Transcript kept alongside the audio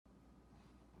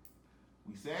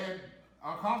We said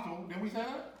uncomfortable. Didn't we say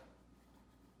that?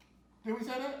 Did we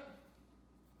say that?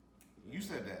 You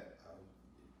said that.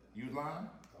 You was lying? I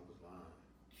was lying.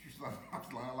 You was lying. I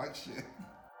was lying like shit.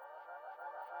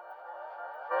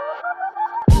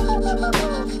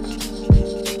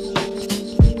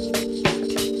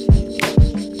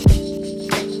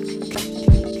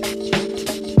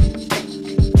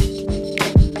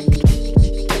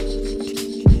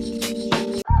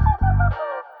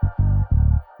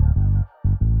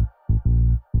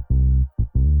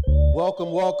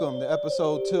 Welcome to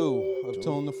episode 2 of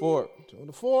Tune the Fork. Tune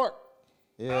the fork.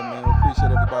 Yeah, man, we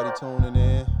appreciate everybody tuning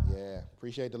in. Yeah,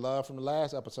 appreciate the love from the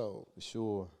last episode. For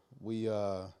sure. We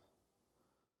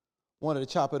wanted to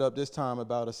chop it up this time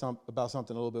about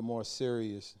something a little bit more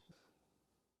serious.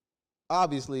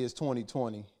 Obviously, it's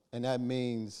 2020, and that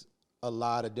means a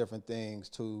lot of different things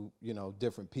to,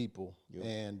 different people. Yep.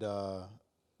 And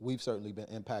we've certainly been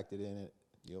impacted in it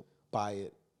Yep. by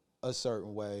it a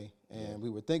certain way. And we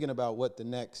were thinking about what the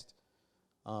next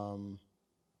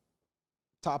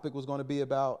topic was going to be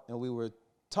about, and we were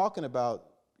talking about,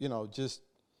 just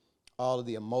all of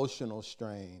the emotional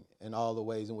strain and all the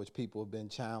ways in which people have been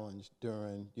challenged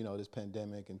during, this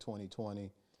pandemic in 2020.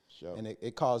 Sure. And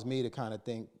it caused me to kind of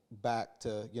think back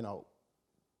to,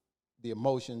 the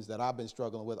emotions that I've been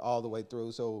struggling with all the way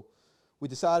through. So we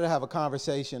decided to have a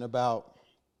conversation about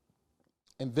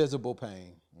invisible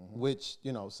pain, which,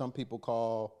 some people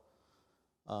call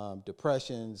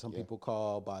depression, some people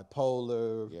call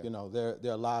bipolar. Yeah. There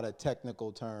are a lot of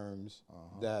technical terms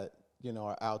that,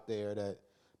 are out there that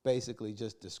basically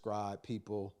just describe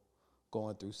people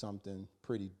going through something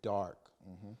pretty dark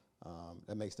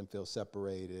that makes them feel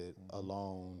separated,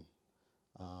 alone.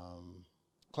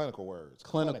 Clinical words.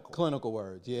 Clinical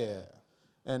words, yeah.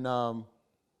 And,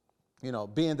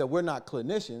 being that we're not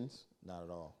clinicians, Not at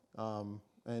all.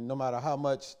 and no matter how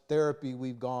much therapy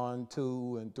we've gone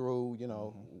to and through,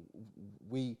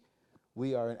 we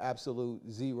are in absolute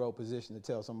zero position to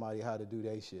tell somebody how to do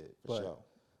their shit. For sure.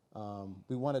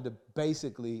 We wanted to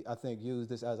basically, I think, use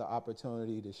this as an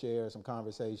opportunity to share some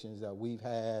conversations that we've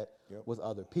had with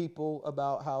other people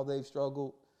about how they've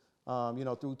struggled,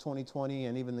 through 2020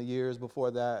 and even the years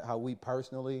before that, how we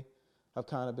personally have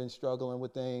kind of been struggling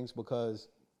with things, because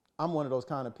I'm one of those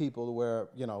kind of people where,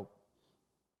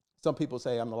 some people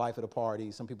say I'm the life of the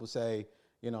party. Some people say,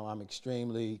 I'm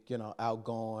extremely,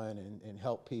 outgoing and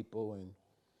help people. And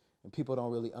people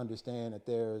don't really understand that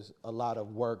there's a lot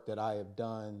of work that I have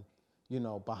done,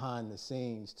 behind the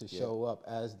scenes to show up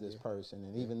as this person.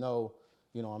 And even though,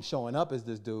 I'm showing up as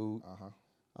this dude,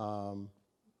 I'm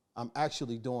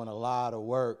actually doing a lot of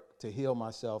work to heal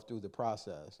myself through the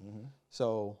process.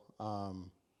 So,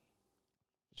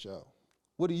 Sure.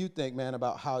 what do you think, man,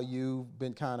 about how you've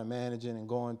been kind of managing and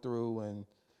going through, and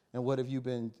what have you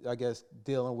been, I guess,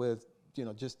 dealing with,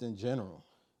 just in general?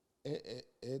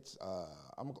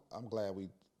 I'm glad we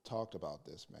talked about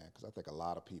this, man, because I think a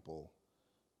lot of people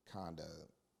kind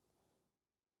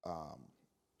of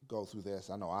go through this.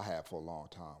 I know I have for a long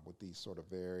time with these sort of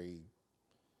very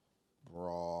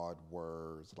broad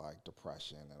words like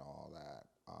depression and all that.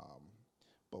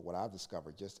 But what I've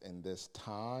discovered just in this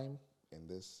time, in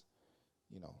this,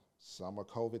 summer,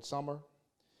 COVID summer,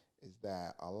 is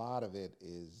that a lot of it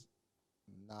is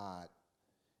not,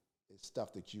 it's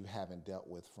stuff that you haven't dealt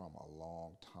with from a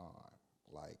long time.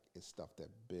 Like, it's stuff that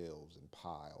builds and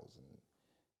piles and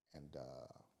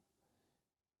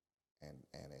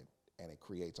it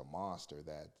creates a monster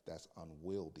that's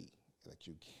unwieldy, that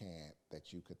you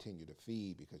continue to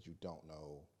feed because you don't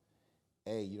know,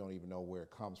 you don't even know where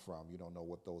it comes from. You don't know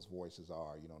what those voices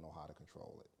are. You don't know how to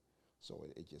control it. So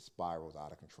it just spirals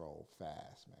out of control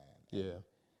fast, man.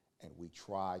 And we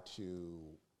try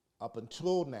to, up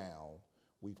until now,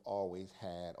 we've always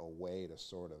had a way to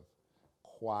sort of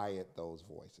quiet those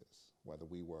voices, whether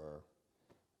we were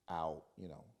out,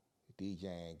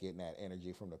 DJing, getting that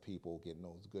energy from the people, getting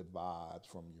those good vibes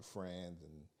from your friends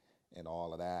and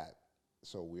all of that.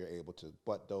 So we're able to,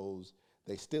 but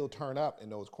they still turn up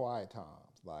in those quiet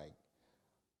times, like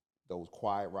those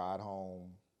quiet ride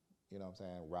home,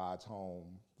 rides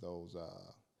home, those,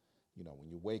 when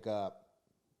you wake up,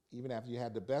 even after you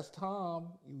had the best time,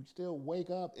 you still wake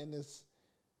up in this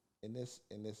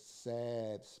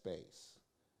sad space.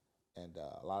 And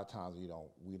a lot of times we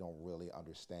don't really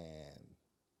understand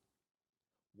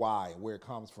why, where it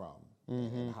comes from,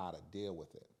 and how to deal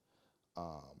with it,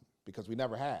 because we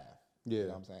never have. You know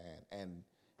what I'm saying? And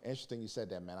interesting you said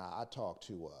that, man. I talked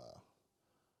to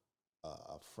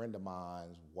a friend of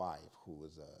mine's wife who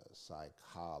is a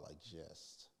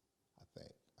psychologist, I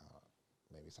think,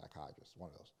 maybe psychiatrist, one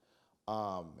of those.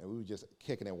 And we were just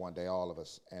kicking it one day, all of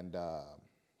us, and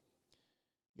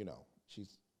you know,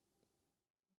 she's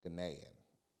Ghanaian,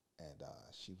 and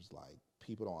she was like,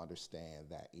 people don't understand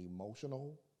that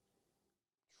emotional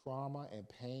trauma and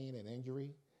pain and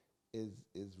injury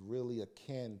is really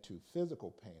akin to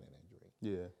physical pain and injury.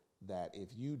 Yeah. That if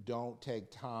you don't take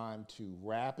time to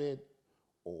wrap it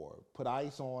or put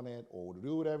ice on it or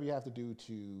do whatever you have to do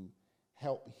to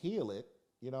help heal it,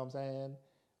 you know what I'm saying?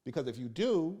 Because if you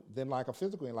do, then like a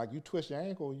physical, like you twist your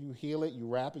ankle, you heal it, you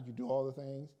wrap it, you do all the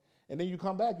things, and then you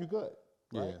come back, you're good,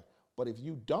 right? Yeah. But if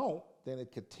you don't, then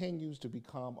it continues to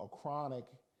become a chronic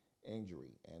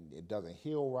injury, and it doesn't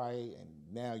heal right, and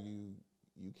now you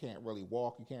can't really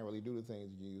walk, you can't really do the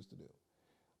things you used to do.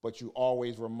 But you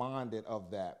always reminded of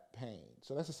that pain.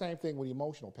 So that's the same thing with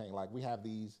emotional pain. Like we have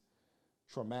these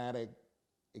traumatic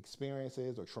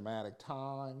experiences or traumatic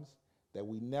times that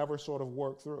we never sort of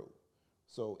work through.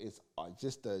 So it's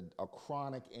just a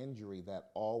chronic injury that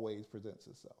always presents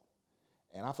itself.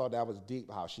 And I thought that was deep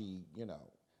how she, you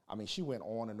know, I mean, she went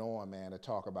on and on, man, to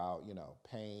talk about, you know,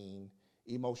 pain,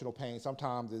 emotional pain.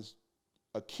 Sometimes it's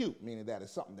acute, meaning that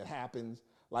it's something that happens,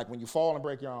 like when you fall and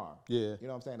break your arm. Yeah. You know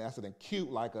what I'm saying? That's an acute,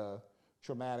 like a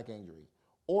traumatic injury.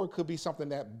 Or it could be something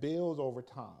that builds over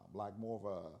time, like more of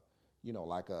a, you know,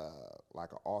 like a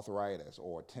arthritis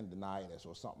or tendonitis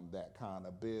or something that kind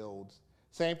of builds.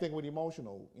 Same thing with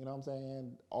emotional, you know what I'm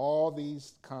saying? All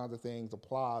these kinds of things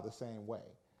apply the same way.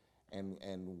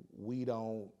 And we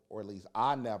don't, or at least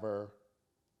I never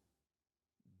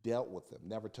dealt with them,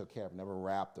 never took care of them, never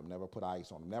wrapped them, never put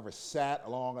ice on them, never sat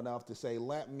long enough to say,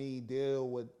 let me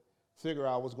figure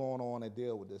out what's going on and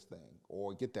deal with this thing,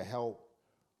 or get the help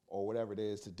or whatever it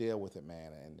is to deal with it,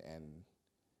 man.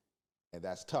 And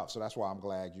that's tough. So that's why I'm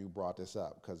glad you brought this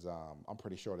up, because I'm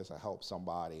pretty sure this will help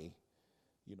somebody,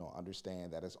 you know,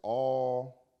 understand that it's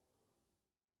all,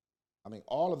 I mean,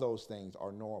 all of those things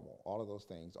are normal. All of those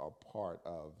things are part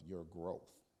of your growth.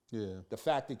 Yeah. The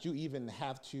fact that you even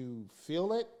have to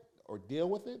feel it or deal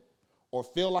with it or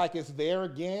feel like it's there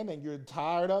again and you're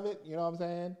tired of it, you know what I'm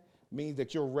saying, means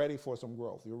that you're ready for some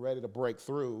growth. You're ready to break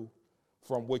through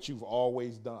from what you've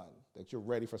always done, that you're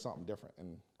ready for something different.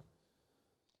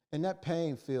 And that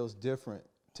pain feels different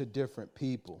to different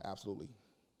people. Absolutely.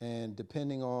 And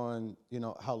depending on, you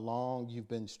know, how long you've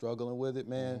been struggling with it,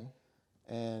 man,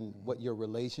 and what your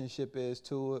relationship is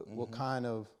to it will kind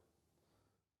of,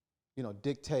 you know,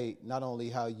 dictate not only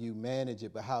how you manage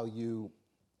it, but how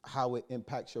it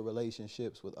impacts your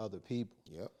relationships with other people.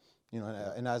 Yep. You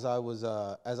know, and as I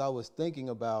was thinking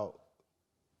about,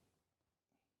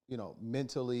 you know,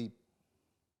 mentally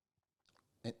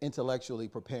and intellectually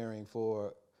preparing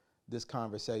for this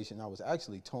conversation, I was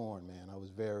actually torn, man. I was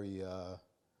very,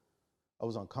 I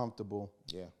was uncomfortable.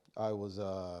 Yeah. I was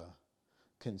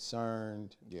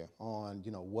concerned on,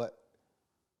 you know, what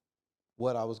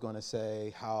I was going to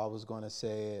say, how I was going to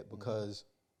say it, because,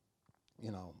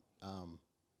 you know,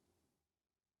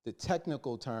 the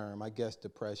technical term, I guess,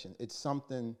 depression, it's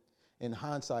something, in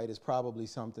hindsight, is probably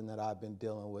something that I've been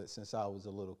dealing with since I was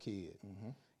a little kid.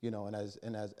 You know, and as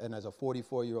a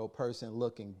 44-year-old person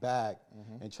looking back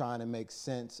and trying to make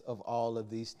sense of all of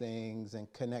these things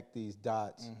and connect these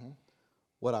dots,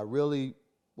 what I really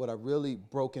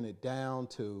broken it down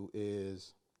to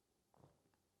is,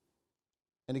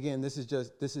 and again, this is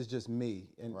just me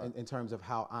in terms of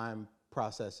how I'm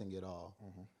processing it all.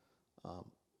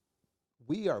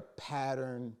 We are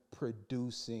pattern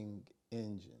producing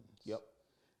engines. Yep.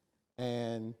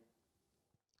 And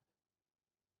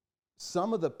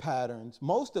some of the patterns,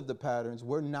 most of the patterns,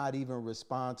 we're not even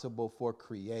responsible for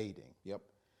creating. Yep.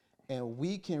 And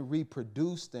we can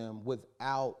reproduce them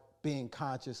without being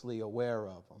consciously aware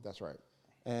of them. That's right.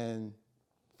 And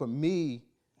for me,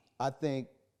 I think,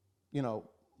 you know,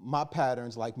 my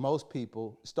patterns, like most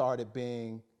people, started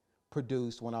being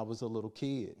produced when I was a little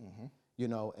kid. You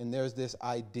know, and there's this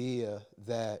idea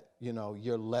that, you know,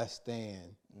 you're less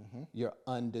than, you're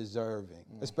undeserving,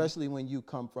 especially when you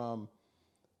come from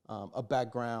a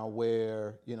background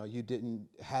where, you know, you didn't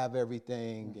have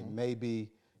everything, and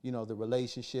maybe, you know, the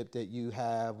relationship that you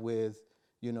have with,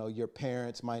 you know, your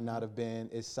parents might not have been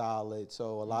as solid.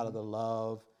 So a lot of the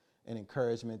love and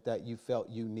encouragement that you felt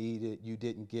you needed, you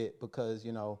didn't get because,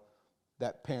 you know,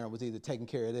 that parent was either taking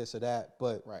care of this or that.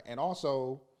 But right. And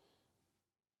also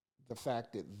the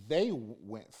fact that they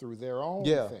went through their own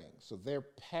thing. So they're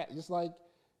just like,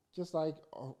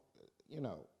 you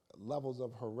know, levels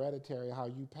of hereditary, how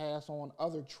you pass on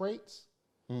other traits.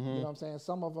 You know what I'm saying?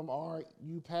 Some of them are,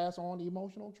 you pass on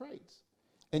emotional traits.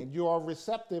 And you are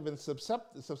receptive and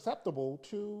susceptible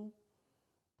to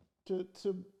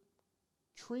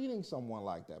treating someone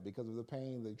like that because of the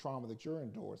pain, the trauma that you're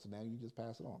enduring. So now you just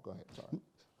pass it on. Go ahead. Sorry.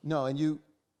 No, and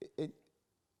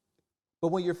but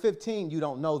when you're 15, you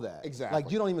don't know that. Exactly.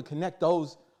 Like you don't even connect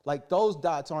those. Like those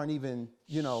dots aren't even,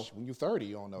 When you're 30,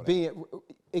 you don't know that. being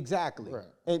exactly. Right.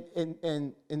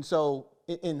 And so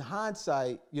in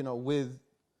hindsight, with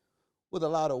a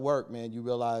lot of work, man, you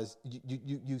realize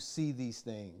you see these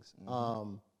things.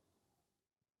 Mm-hmm.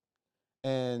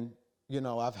 And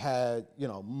I've had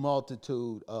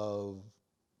multitude of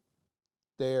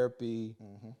therapy,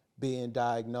 Mm-hmm. being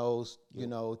diagnosed,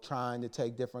 trying to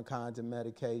take different kinds of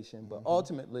medication, but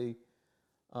ultimately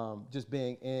just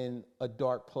being in a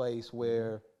dark place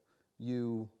where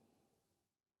you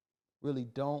really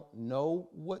don't know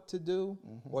what to do,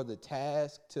 or the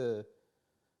task to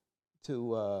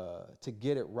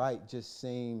get it right just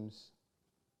seems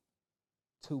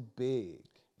too big.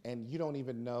 And you don't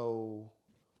even know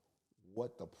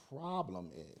what the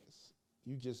problem is.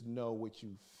 You just know what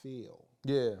you feel.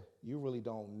 Yeah. You really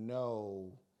don't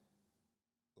know,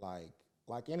 like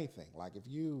anything. Like if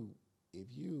you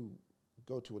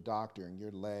go to a doctor and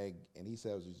your leg, and he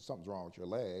says something's wrong with your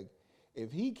leg,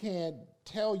 if he can't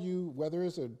tell you whether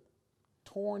it's a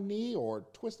torn knee or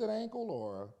twisted ankle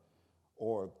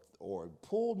or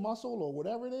pulled muscle or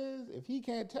whatever it is, if he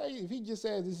can't tell you, if he just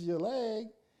says this is your leg,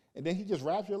 and then he just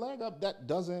wraps your leg up, that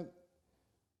doesn't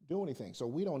do anything. So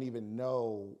we don't even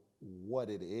know what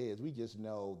it is. We just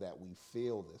know that we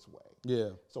feel this way.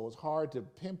 Yeah. So it's hard to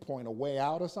pinpoint a way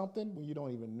out of something when you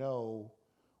don't even know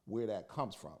where that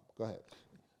comes from. Go ahead.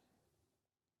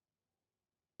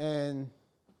 And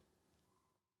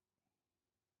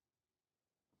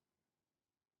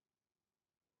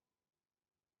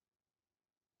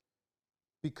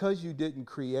because you didn't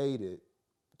create it,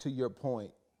 to your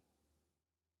point,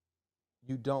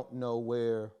 you don't know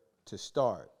where to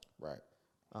start. Right.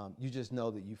 You just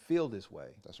know that you feel this way.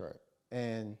 That's right.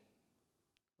 And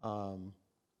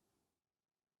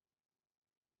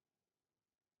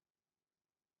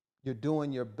you're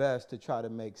doing your best to try to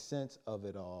make sense of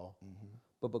it all.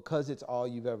 But because it's all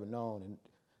you've ever known, and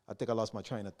I think I lost my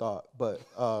train of thought, but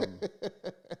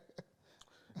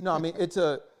no, I mean,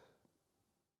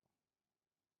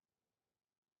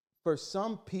 for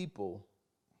some people,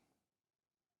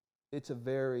 it's a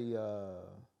very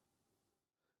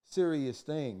serious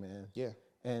thing, man. Yeah.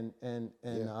 And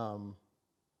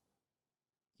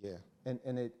Yeah.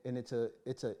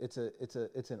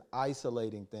 it's an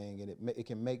isolating thing, and it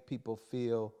can make people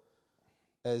feel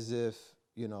as if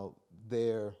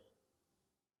they're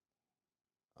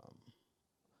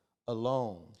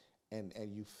alone. And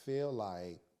you feel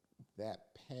like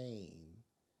that pain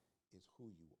is who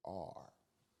you are,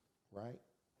 right?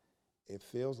 It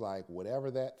feels like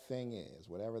whatever that thing is,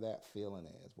 whatever that feeling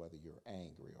is, whether you're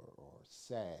angry or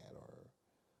sad or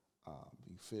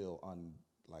you feel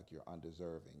like you're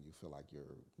undeserving, you feel like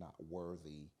you're not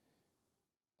worthy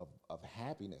of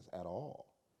happiness at all.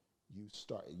 You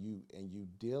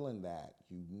deal in that,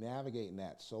 you navigate in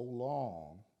that so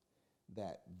long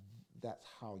that that's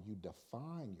how you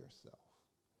define yourself.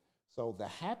 So the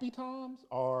happy times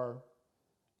are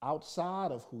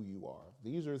outside of who you are.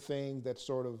 These are things that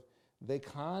they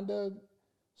kind of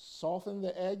soften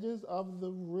the edges of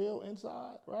the real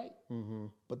inside, right? Mm-hmm.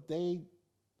 But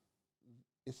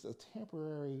it's a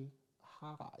temporary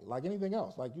high, like anything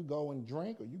else. Like you go and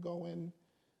drink, or you go and,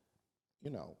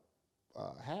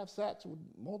 have sex with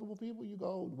multiple people, you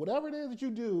go, whatever it is that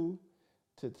you do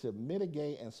to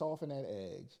mitigate and soften that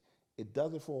edge, it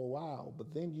does it for a while,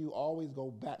 but then you always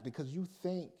go back because you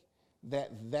think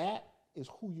that is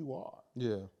who you are.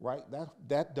 Yeah. Right?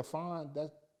 That defines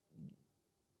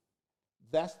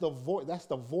that's the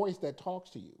voice that talks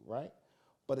to you, right?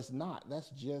 But it's not. That's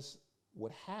just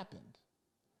what happened.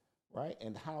 Right?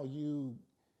 And how you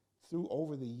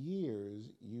over the years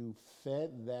you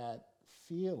fed that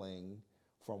feeling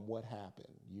from what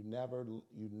happened. You never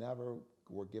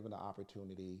were given the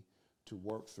opportunity to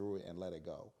work through it and let it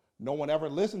go. No one ever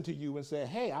listened to you and said,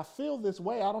 "Hey, I feel this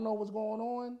way. I don't know what's going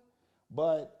on,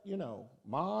 but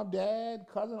mom, dad,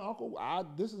 cousin, uncle,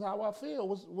 this is how I feel.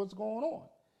 What's going on?"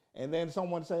 And then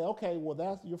someone say, "Okay,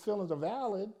 well, your feelings are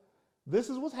valid. This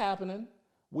is what's happening.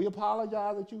 We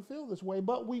apologize that you feel this way,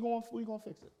 but we gonna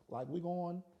fix it. Like we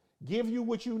gonna give you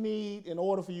what you need in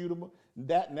order for you to."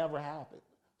 That never happened.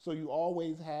 So you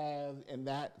always have, and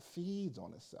that feeds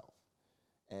on itself,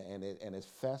 and it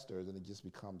festers, and it just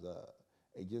becomes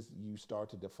you start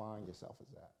to define yourself as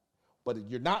that, but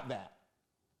you're not that,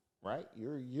 right?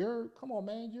 You're come on,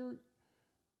 man.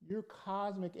 Your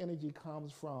cosmic energy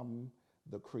comes from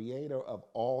the creator of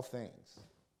all things.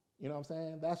 You know what I'm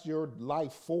saying? That's your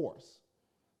life force.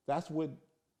 That's what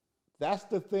That's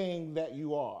the thing that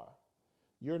you are.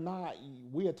 You're not,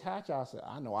 we attach ourselves,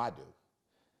 I know I do.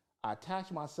 I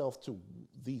attach myself to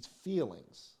these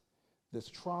feelings, this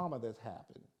trauma that's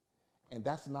happened. And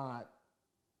that's not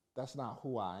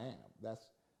who I am. That's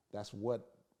what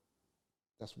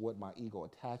my ego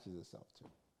attaches itself to.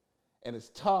 And it's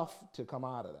tough to come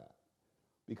out of that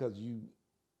because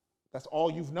that's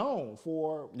all you've known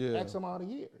for X amount of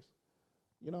years.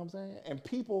 You know what I'm saying? And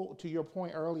people, to your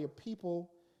point earlier, people,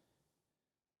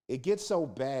 it gets so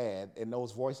bad and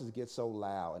those voices get so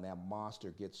loud and that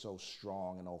monster gets so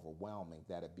strong and overwhelming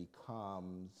that it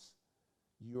becomes,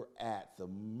 you're at the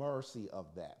mercy of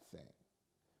that thing.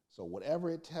 So whatever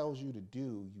it tells you to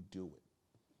do, you do it.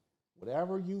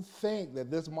 Whatever you think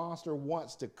that this monster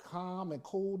wants to calm and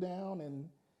cool down and,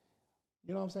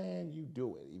 you know what I'm saying, you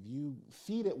do it. If you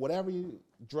feed it whatever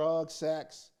drugs,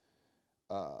 sex,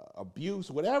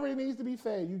 abuse, whatever it needs to be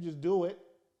fed, you just do it.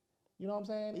 You know what I'm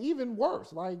saying? Even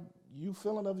worse, like you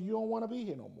feeling of you don't want to be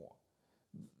here no more.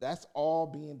 That's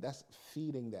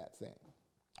feeding that thing.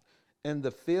 And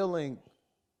the feeling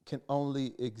can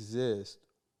only exist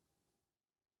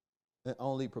and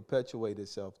only perpetuate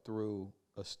itself through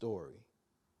a story.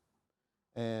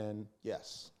 And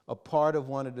yes, a part of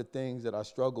one of the things that I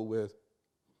struggle with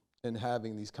in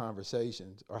having these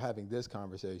conversations or having this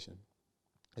conversation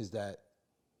is that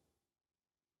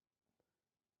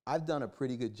I've done a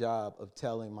pretty good job of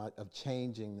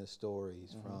changing the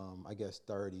stories from, I guess,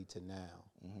 30 to now.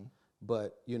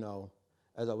 But, you know,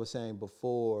 as I was saying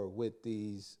before, with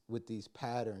these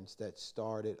patterns that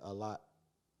started a lot,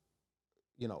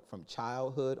 you know, from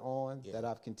childhood on, that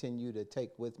I've continued to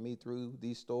take with me through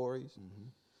these stories,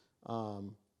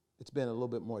 it's been a little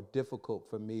bit more difficult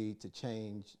for me to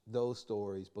change those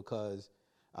stories because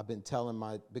I've been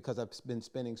because I've been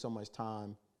spending so much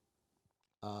time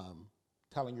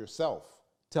telling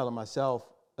myself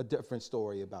a different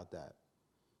story about that.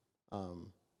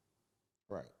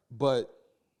 Right. But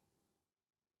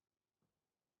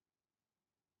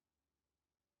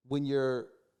when you're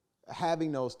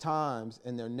having those times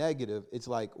and they're negative, it's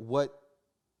like, what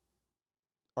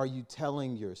are you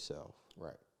telling yourself?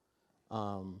 Right.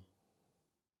 Right.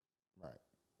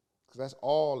 Because that's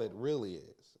all it really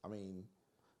is. I mean,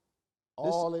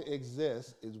 all it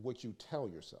exists is what you tell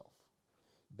yourself.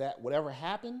 That whatever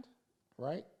happened,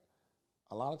 right?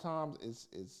 A lot of times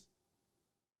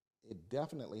it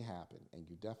definitely happened, and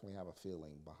you definitely have a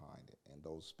feeling behind it, and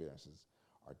those experiences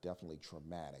are definitely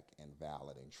traumatic and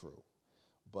valid and true.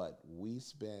 But we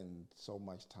spend so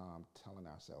much time telling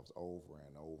ourselves over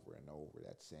and over and over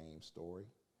that same story,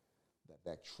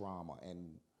 that trauma,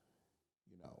 and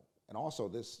you know, and also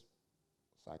this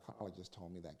psychologist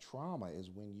told me that trauma is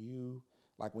when you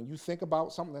think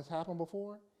about something that's happened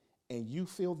before, and you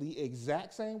feel the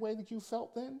exact same way that you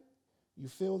felt then. You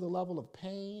feel the level of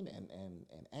pain and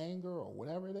anger or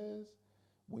whatever it is.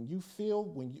 When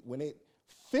it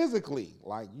physically,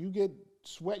 like you get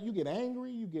sweat, you get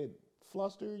angry, you get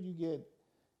flustered, you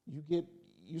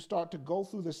start to go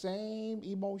through the same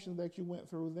emotions that you went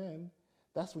through then,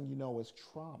 that's when you know it's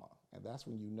trauma. And that's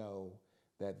when you know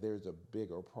that there's a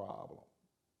bigger problem.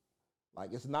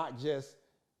 Like it's not just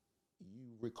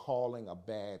you recalling a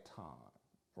bad time,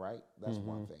 right? That's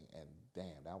one thing. And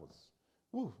damn, that was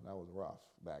rough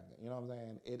back then. You know what I'm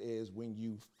saying? It is when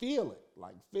you feel it,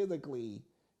 like physically,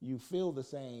 you feel the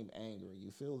same anger,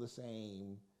 you feel the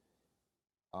same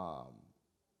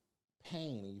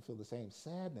pain, and you feel the same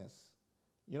sadness,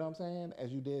 you know what I'm saying,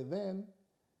 as you did then.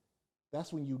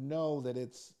 That's when you know that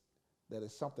it's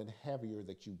something heavier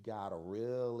that you gotta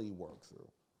really work through.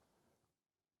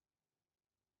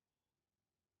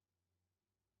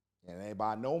 And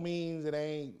by no means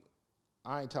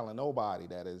I ain't telling nobody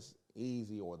that it's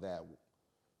easy or that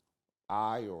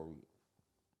I or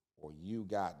you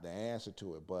got the answer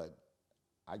to it, but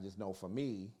I just know for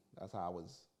me, that's how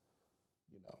it's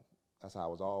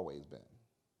always been.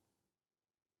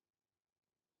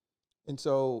 And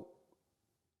so,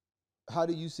 how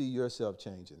do you see yourself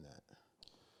changing that?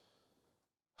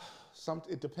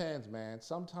 It depends, man.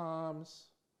 Sometimes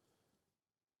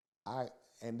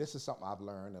and this is something I've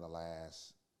learned in the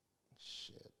last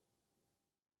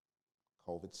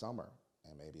COVID summer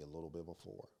and maybe a little bit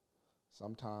before.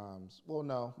 Sometimes, well,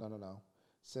 no.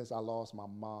 Since I lost my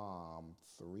mom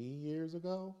 3 years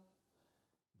ago,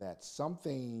 that some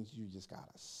things you just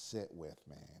gotta sit with,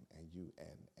 man. And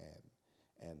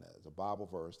there's a Bible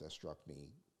verse that struck me,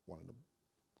 one of the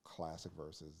classic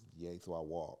verses, yea, though I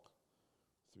walk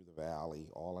through the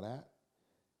valley, all of that.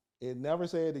 It never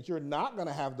said that you're not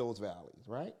gonna have those valleys,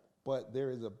 right? But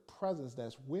there is a presence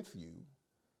that's with you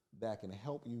that can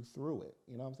help you through it,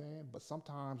 you know what I'm saying? But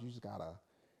sometimes you just gotta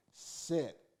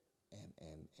sit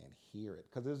and hear it,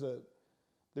 because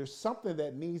there's something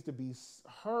that needs to be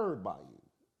heard by you.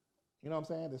 You know what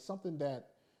I'm saying? There's something that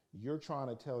you're trying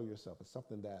to tell yourself. It's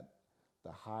something that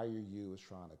the higher you is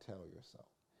trying to tell yourself,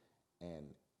 and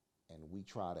we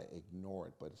try to ignore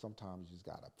it. But sometimes you just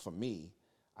gotta. For me,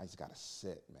 I just gotta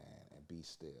sit, man, and be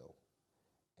still.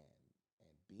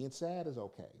 And being sad is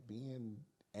okay. Being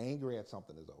angry at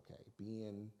something is okay.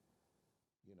 Being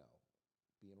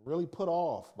really put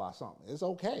off by something, it's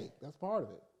okay. That's part of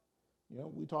it.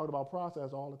 We talked about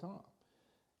process all the time.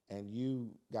 And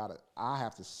I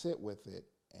have to sit with it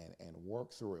and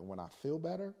work through it. And when I feel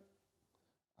better,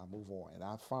 I move on. And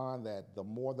I find that the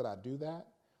more that I do that,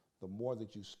 the more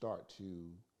that you start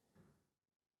to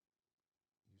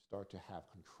have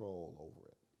control over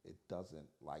it. It doesn't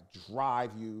like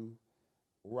drive you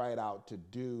right out to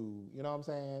do, you know what I'm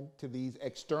saying, to these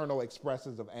external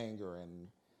expressions of anger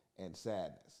and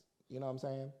sadness. You know what I'm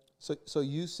saying? So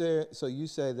you say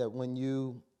that when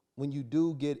you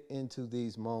do get into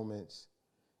these moments,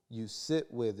 you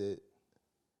sit with it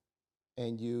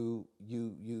and you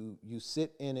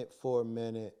sit in it for a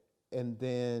minute, and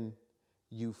then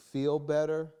you feel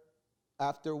better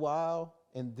after a while,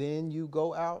 and then you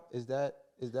go out. Is that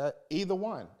either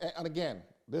one? And again,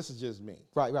 this is just me.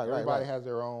 Right. Everybody has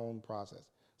their own process.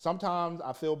 Sometimes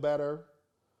I feel better,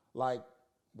 like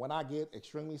when I get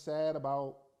extremely sad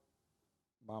about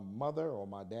my mother or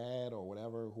my dad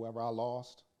or whoever I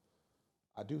lost,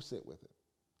 I do sit with it.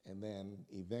 And then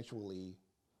eventually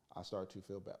I start to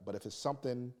feel better. But if it's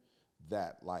something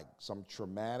that, like some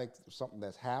traumatic, something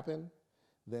that's happened,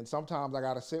 then sometimes I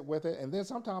got to sit with it. And then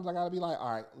sometimes I got to be like,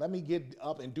 all right, let me get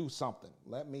up and do something.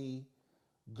 Let me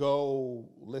go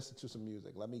listen to some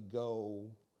music. Let me go,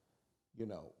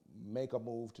 make a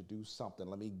move to do something.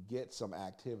 Let me get some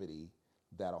activity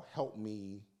that'll help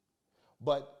me.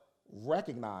 But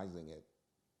recognizing it,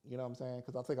 you know what I'm saying?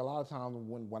 Because I think a lot of times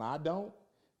when I don't,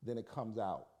 then it comes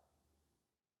out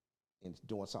and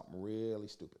doing something really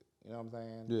stupid. You know what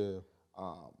I'm saying?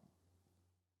 Yeah.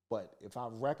 But if I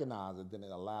recognize it, then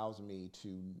it allows me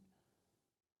to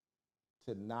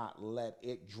not let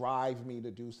it drive me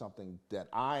to do something that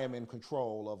I am in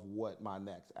control of what my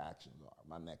next actions are,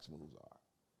 my next moves are.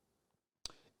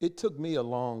 It took me a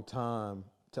long time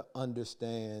to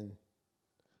understand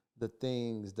the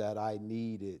things that I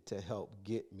needed to help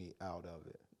get me out of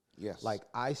it. Yes. Like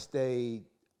I stayed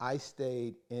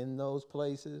in those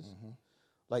places. Mm-hmm.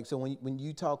 Like, so when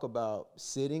you talk about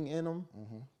sitting in them,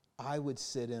 mm-hmm. I would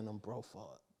sit in them, bro,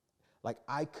 like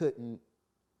I couldn't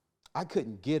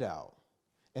get out.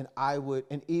 And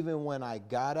and even when I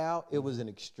got out, it was an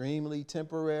extremely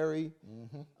temporary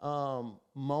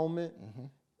moment. Mm-hmm.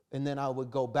 And then I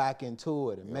would go back into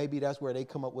it. And maybe that's where they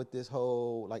come up with this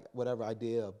whole, like, whatever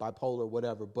idea, bipolar,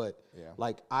 whatever. But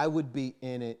like I would be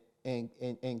in it and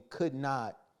could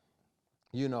not,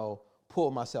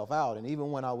 pull myself out. And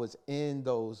even when I was in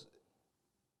those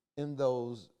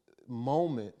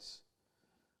moments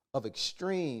of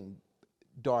extreme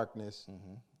darkness,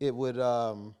 mm-hmm. it would,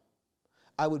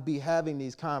 I would be having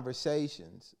these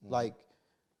conversations, mm-hmm. like,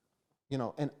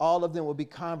 and all of them would be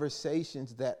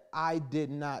conversations that I did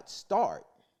not start,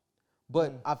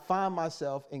 but I find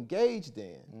myself engaged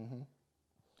in. Mm-hmm.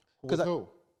 With who?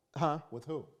 Huh? With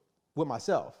who? With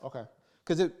myself. Okay.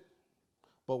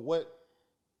 But what?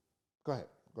 Go ahead.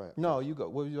 No, you go.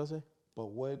 What were you gonna say? But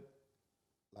what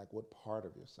part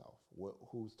of yourself?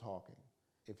 Who's talking?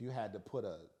 If you had to put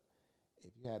a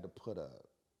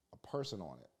person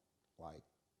on it, like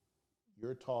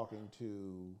you're talking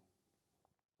to.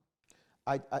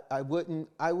 I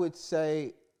would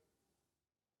say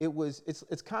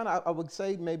it's kind of, I would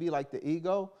say maybe like the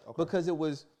ego, because it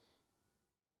was,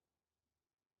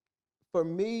 for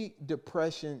me,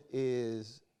 depression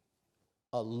is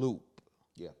a loop.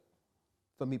 Yeah.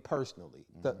 For me personally,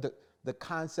 mm-hmm. the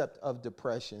concept of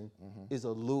depression mm-hmm. is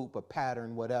a loop, a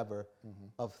pattern, whatever, mm-hmm.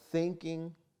 of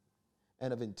thinking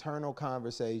and of internal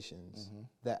conversations mm-hmm.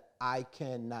 that I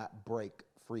cannot break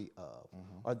free of,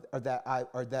 mm-hmm. that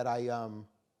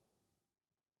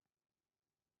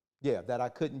I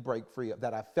couldn't break free of,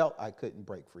 that I felt I couldn't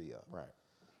break free of.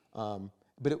 Right.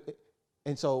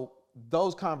 And so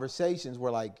those conversations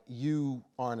were like, you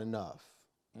aren't enough.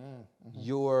 Mm-hmm.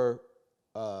 You're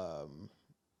mm-hmm.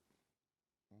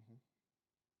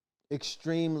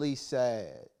 extremely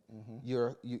sad.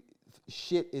 Mm-hmm.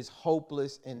 Shit is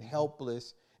hopeless and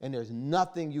helpless, and there's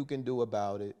nothing you can do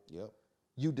about it. Yep.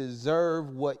 You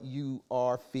deserve what you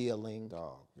are feeling.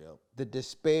 Dog. Yep. The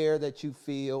despair that you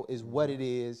feel is mm-hmm. what it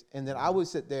is. And then I would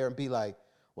sit there and be like,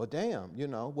 well, damn,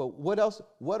 well, what else?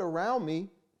 What around me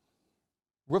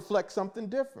reflect something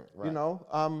different, you Right.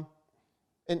 know?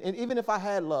 And even if I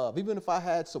had love, even if I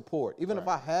had support, even if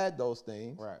I had those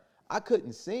things, Right. I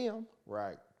couldn't see them.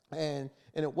 Right. And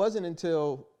it wasn't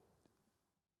until,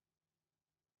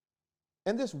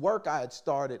 and this work I had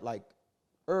started like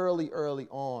early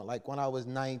on, like when I was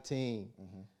 19.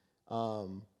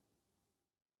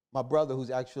 My brother, who's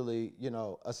actually, you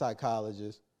know, a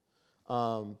psychologist,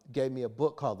 gave me a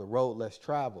book called The Road Less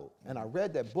Traveled. And I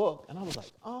read that book and I was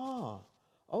like,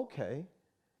 okay.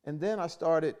 And then I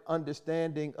started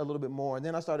understanding a little bit more. And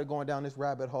then I started going down this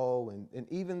rabbit hole. And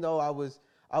even though I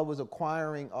was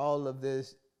acquiring all of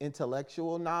this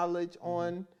intellectual knowledge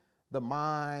on the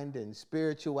mind and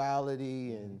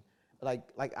spirituality and like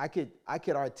I could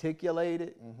articulate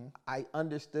it. I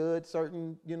understood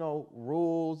certain, you know,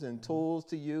 rules and tools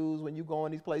to use when you go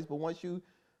in these places. But once you,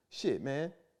 shit,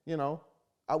 man, you know,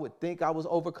 I would think I was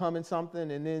overcoming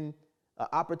something and then an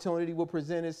opportunity would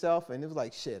present itself. And it was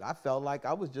like, shit, I felt like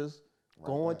I was just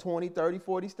going 20, 30,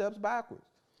 40 steps backwards.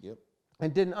 Yep.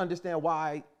 And didn't understand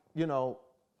why, you know,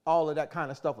 all of that kind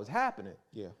of stuff was happening.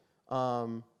 Yeah.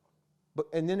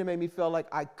 And then it made me feel like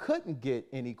I couldn't get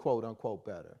any quote unquote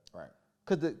better. Right.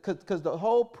 Because the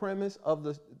whole premise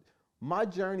of my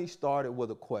journey started with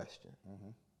a question.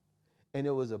 And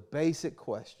it was a basic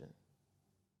question.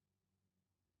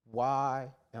 Why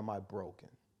am I broken?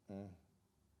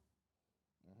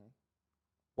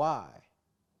 Why?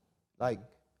 Like,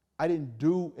 I didn't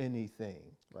do anything.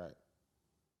 Right.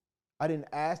 I didn't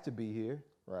ask to be here.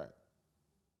 Right.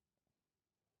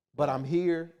 But I'm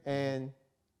here, and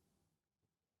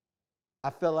I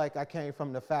feel like I came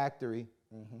from the factory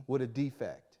with a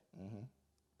defect.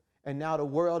 And now the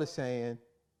world is saying,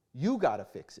 you got to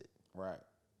fix it. Right.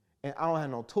 And I don't have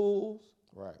no tools.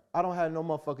 Right. I don't have no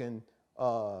motherfucking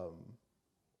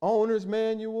owner's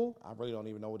manual. I really don't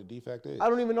even know what the defect is. I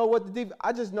don't even know what the defect,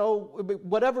 I just know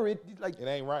whatever it, like, It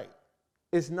ain't right.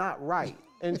 it's not right.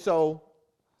 And so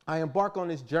I embark on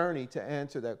this journey to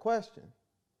answer that question.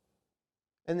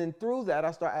 And then through that,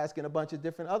 I start asking a bunch of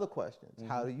different other questions.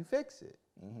 How do you fix it?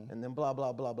 And then blah,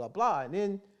 blah, blah, blah, blah. And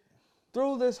then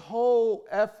through this whole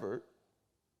effort,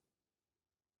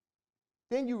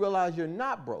 then you realize you're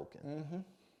not broken.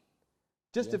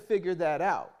 Just to figure that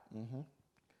out.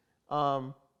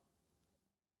 And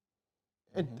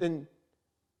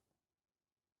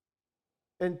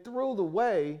through the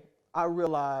way, I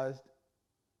realized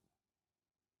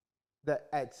that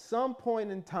at some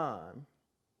point in time,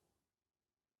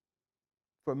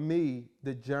 for me,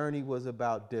 the journey was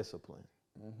about discipline.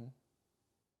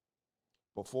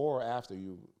 Before or after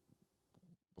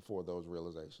before those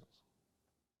realizations?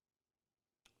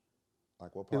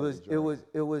 Like what part of the journey?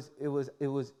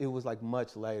 It was like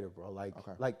much later, bro. Like,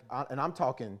 Okay. And I'm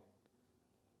talking,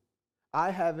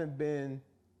 I haven't been,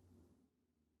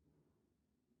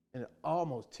 and it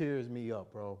almost tears me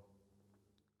up, bro.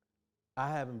 I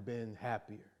haven't been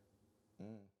happier.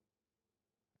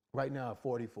 Right now at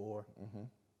 44,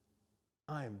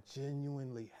 I am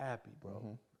genuinely happy,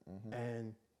 bro.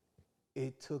 And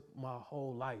it took my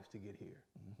whole life to get here.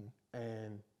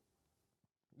 And,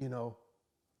 you know,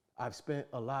 I've spent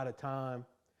a lot of time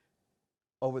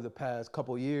over the past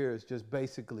couple years just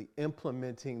basically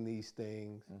implementing these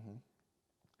things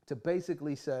to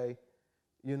basically say,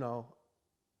 you know,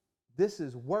 this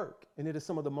is work. And it is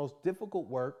some of the most difficult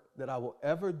work that I will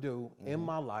ever do in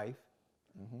my life.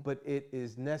 But it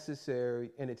is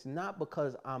necessary, and it's not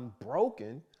because I'm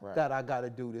broken that I got to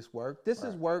do this work. This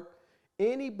is work.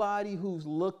 Anybody who's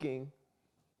looking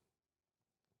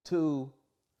to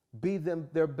be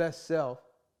their best self,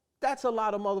 that's a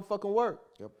lot of motherfucking work.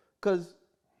 Yep. Because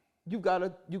you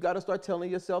gotta start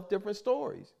telling yourself different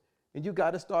stories, and you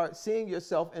got to start seeing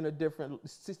yourself in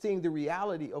seeing the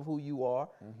reality of who you are,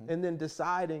 and then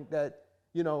deciding that,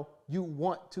 you know, you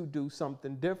want to do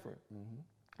something different.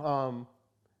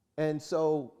 And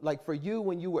so, like for you,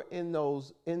 when you were in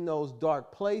those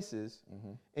dark places,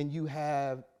 and you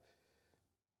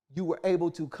were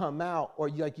able to come out, or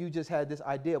you just had this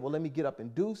idea, well, let me get up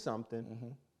and do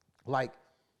something. Like,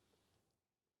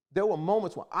 there were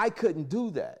moments when I couldn't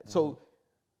do that. So,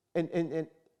 and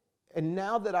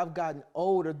now that I've gotten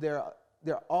older, there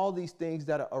are all these things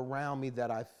that are around me that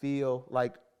I feel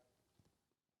like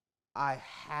I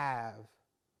have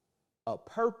a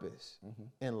purpose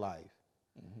in life.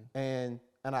 And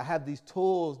I have these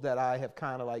tools that I have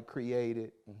kind of like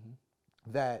created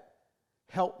that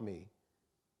help me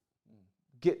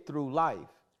get through life.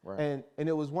 And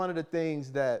it was one of the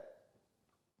things that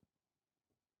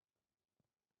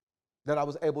I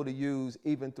was able to use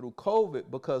even through COVID,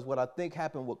 because what I think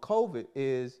happened with COVID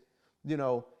is, you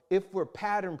know, if we're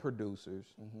pattern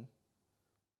producers,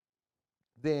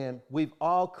 then we've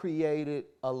all created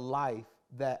a life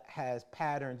that has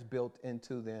patterns built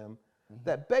into them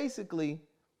that basically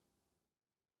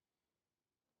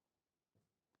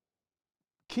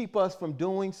keep us from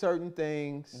doing certain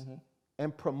things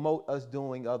and promote us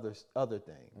doing other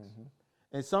things.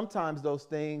 And sometimes those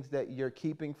things that you're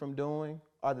keeping from doing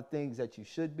are the things that you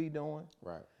should be doing.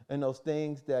 Right. And those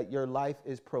things that your life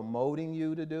is promoting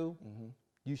you to do,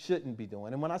 you shouldn't be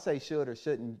doing. And when I say should or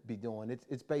shouldn't be doing,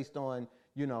 it's based on,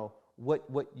 you know,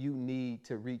 what you need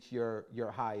to reach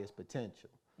your highest potential.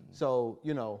 So,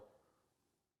 you know,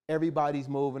 everybody's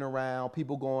moving around,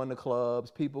 people going to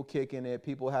clubs, people kicking it,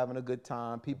 people having a good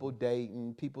time, people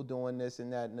dating, people doing this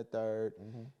and that and the third.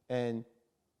 And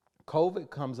COVID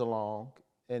comes along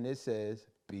and it says,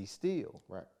 be still.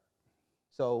 Right.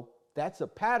 So that's a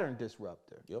pattern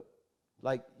disruptor. Yep.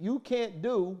 Like, you can't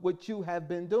do what you have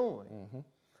been doing.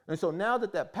 And so now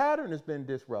that pattern has been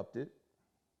disrupted,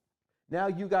 now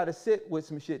you got to sit with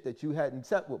some shit that you hadn't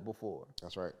sat with before.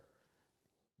 That's right.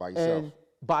 By yourself. And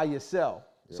by yourself.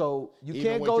 Yeah. So you even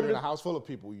can't when go you're to in a house full of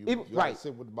people, you right. gotta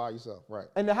sit with by yourself. Right.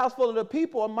 And the house full of the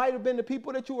people might have been the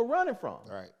people that you were running from.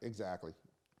 Right. Exactly.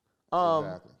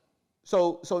 Exactly.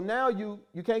 So now you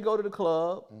can't go to the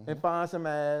club and find some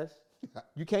ass.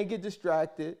 You can't get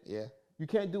distracted. Yeah. You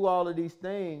can't do all of these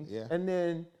things. Yeah.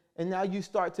 And now you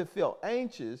start to feel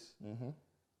anxious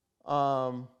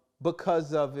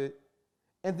because of it.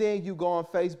 And then you go on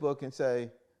Facebook and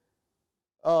say,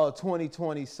 oh,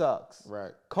 2020 sucks.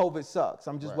 Right. COVID sucks.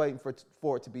 I'm just waiting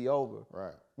for it to be over.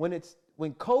 Right.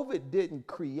 When COVID didn't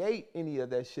create any of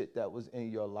that shit that was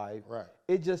in your life, right.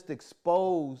 It just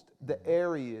exposed the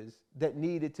areas that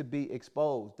needed to be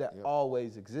exposed that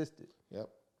always existed. Yep.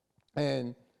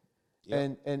 And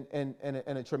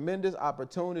a tremendous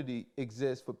opportunity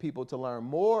exists for people to learn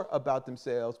more about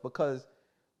themselves because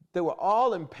they were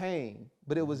all in pain,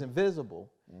 but it was invisible.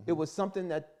 It was something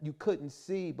that you couldn't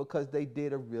see because they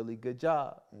did a really good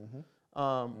job.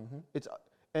 It's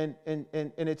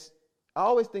I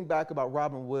always think back about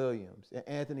Robin Williams and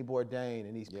Anthony Bourdain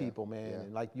and these people, man.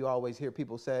 And like you always hear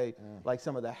people say, like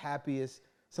some of the happiest,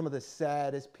 some of the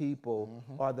saddest people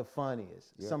are the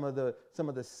funniest. Some of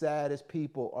the saddest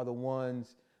people are the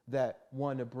ones that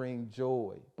want to bring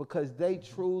joy because they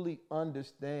truly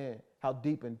understand how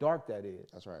deep and dark that is.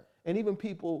 That's right. And even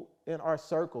people in our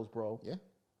circles, bro. Yeah.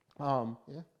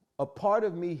 A part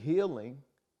of me healing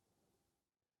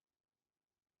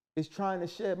is trying to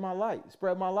shed my light,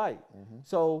 spread my light.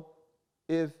 So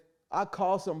if I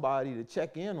call somebody to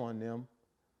check in on them,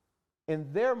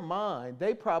 in their mind,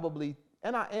 they probably,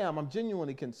 and I'm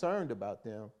genuinely concerned about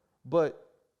them, but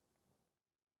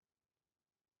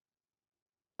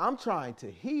I'm trying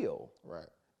to heal. Right.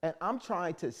 And I'm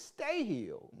trying to stay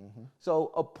healed.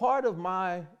 So a part of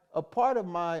my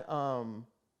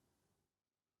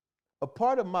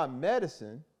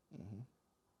medicine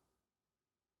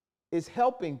is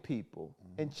helping people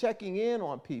and checking in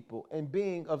on people and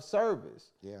being of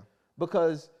service. Yeah.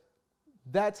 Because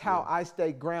that's how I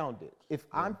stay grounded. If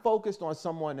I'm focused on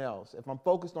someone else, if I'm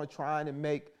focused on trying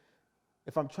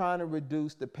to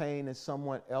reduce the pain in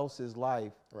someone else's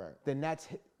life, then that's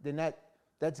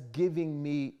giving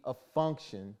me a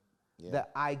function that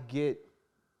I get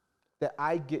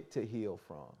to heal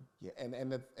from. Yeah,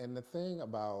 and the thing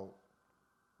about,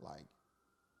 like,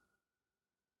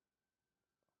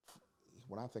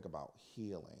 when I think about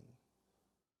healing,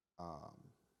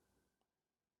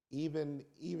 even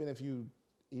if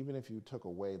you took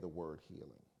away the word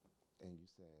healing and you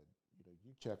said,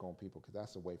 you check on people because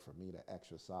that's a way for me to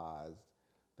exercise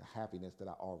the happiness that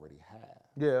I already have.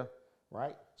 Yeah.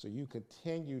 Right? So you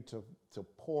continue to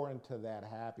pour into that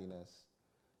happiness,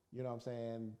 you know what I'm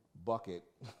saying, bucket,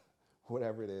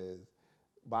 whatever it is,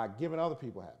 by giving other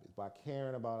people happiness, by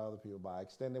caring about other people, by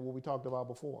extending what we talked about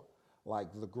before, like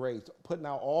the grace, putting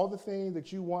out all the things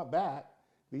that you want back.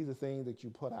 These are things that you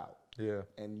put out. Yeah.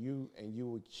 And you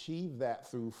achieve that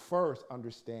through first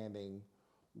understanding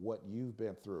what you've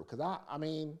been through. Because I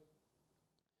mean,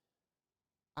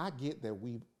 I get that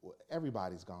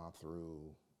everybody's gone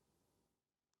through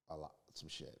some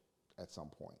shit at some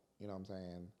point, you know what I'm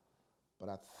saying? But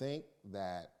I think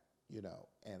that,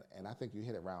 and I think you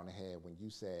hit it around the head when you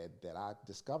said that I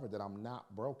discovered that I'm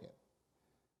not broken.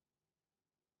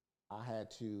 I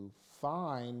had to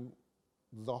find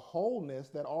the wholeness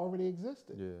that already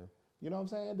existed. Yeah. You know what I'm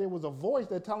saying? There was a voice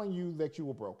that telling you that you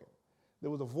were broken. There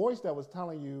was a voice that was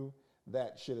telling you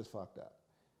that shit is fucked up.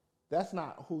 That's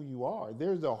not who you are.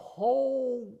 There's a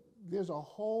whole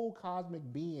cosmic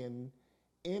being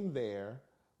in there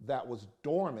that was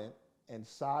dormant and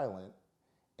silent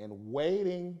and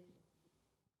waiting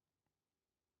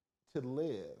to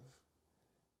live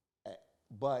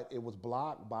but it was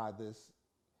blocked by this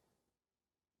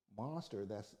monster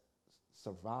that's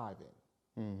surviving.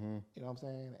 Mm-hmm. You know what I'm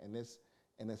saying?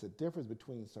 And there's a difference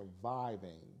between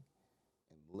surviving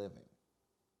and living.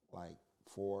 Like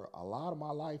for a lot of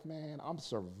my life, man,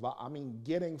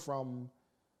 getting from,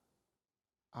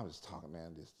 I was talking,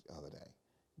 man, this other day,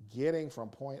 getting from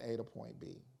point A to point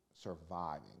B,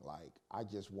 surviving. Like I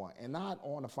just want, and not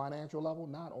on a financial level,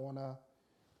 not on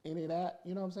any of that,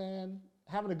 you know what I'm saying?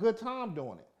 Having a good time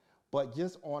doing it, but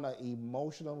just on an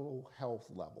emotional health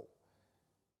level.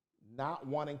 Not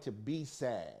wanting to be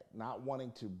sad, not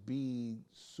wanting to be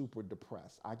super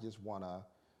depressed. I just want to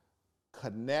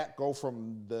connect, go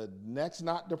from the next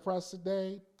not depressed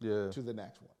day to the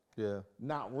next one. Yeah.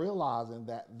 Not realizing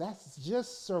that that's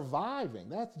just surviving.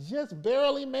 That's just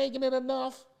barely making it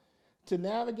enough to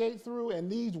navigate through,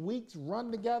 and these weeks run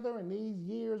together and these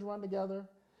years run together.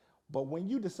 But when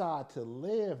you decide to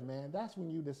live, man, that's when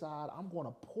you decide, I'm going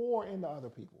to pour into other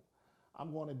people.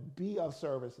 I'm going to be of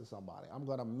service to somebody. I'm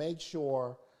going to make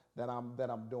sure that I'm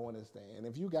doing this thing. And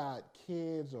if you got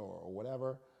kids or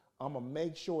whatever, I'm going to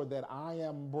make sure that I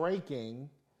am breaking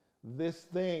this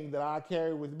thing that I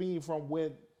carry with me from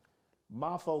what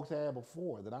my folks had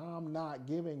before, that I'm not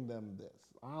giving them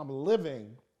this. I'm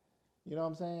living, you know what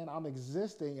I'm saying? I'm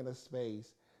existing in a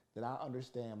space that I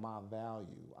understand my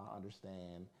value. I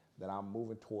understand that I'm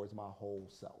moving towards my whole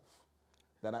self.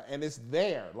 And it's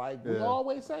there. Like we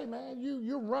always say, man,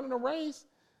 you're running a race.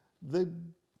 The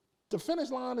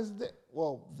finish line is there.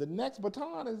 Well, the next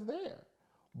baton is there.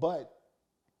 But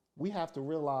we have to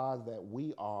realize that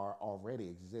we already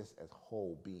exist as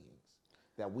whole beings.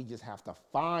 That we just have to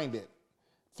find it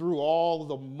through all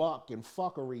the muck and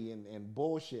fuckery and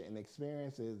bullshit and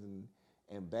experiences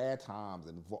and bad times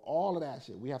and for all of that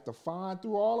shit. We have to find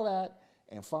through all of that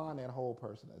and find that whole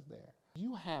person that's there.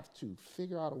 You have to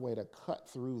figure out a way to cut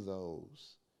through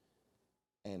those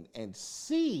and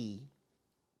see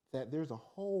that there's a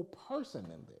whole person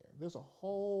in there. There's a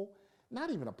whole, not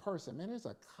even a person, man, there's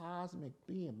a cosmic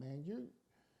being, man.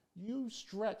 You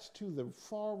stretch to the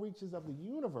far reaches of the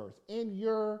universe in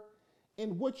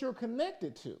what you're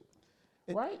connected to,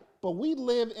 right? But we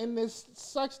live in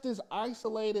this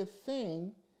isolated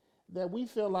thing that we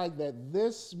feel like that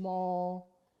this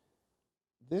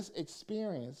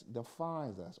experience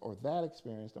defines us, or that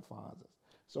experience defines us.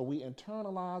 So we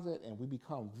internalize it and we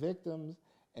become victims,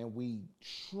 and we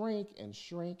shrink and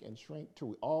shrink and shrink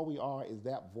to all we are is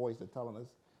that voice that's telling us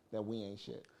that we ain't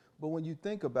shit. But when you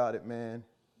think about it, man,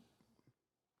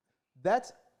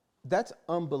 that's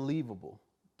unbelievable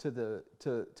to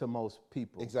most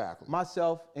people. Exactly.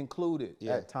 Myself included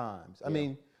at times. I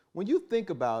mean, when you think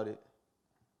about it,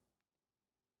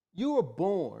 you were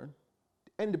born,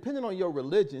 and depending on your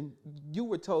religion, you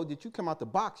were told that you come out the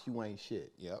box, you ain't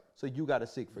shit. Yep. So you got to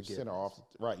seek forgiveness.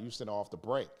 You send off the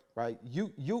break. Right. Your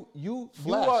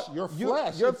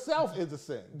flesh itself is a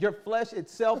sin. Your flesh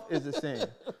itself is a sin.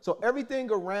 So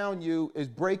everything around you is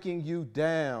breaking you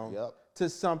down to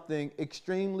something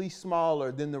extremely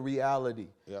smaller than the reality.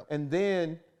 Yep. And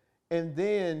then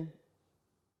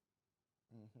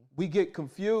we get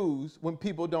confused when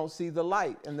people don't see the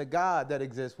light and the God that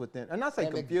exists within. And not say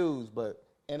confused, but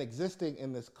and existing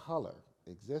in this color,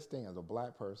 existing as a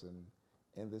black person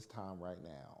in this time right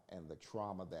now, and the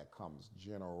trauma that comes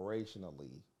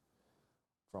generationally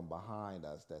from behind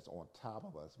us, that's on top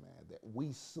of us, man, that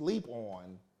we sleep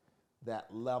on that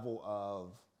level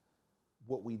of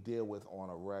what we deal with on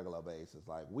a regular basis.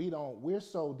 Like we're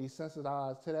so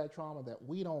desensitized to that trauma that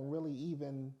we don't really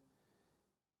even,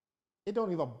 it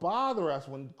don't even bother us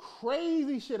when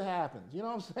crazy shit happens. You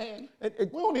know what I'm saying? We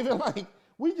don't even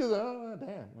we just, oh,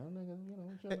 damn, well, nigga, you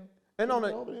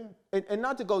know, and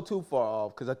not to go too far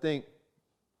off, because I think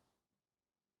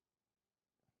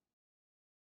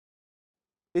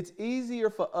it's easier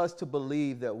for us to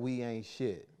believe that we ain't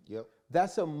shit. Yep.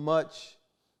 That's a much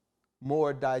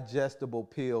more digestible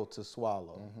pill to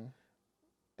swallow. Mm-hmm.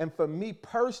 And for me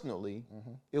personally,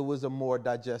 it was a more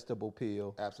digestible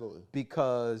pill. Absolutely.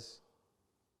 Because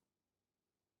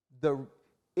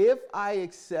if I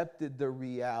accepted the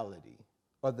reality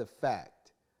or the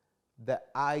fact that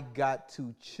I got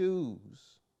to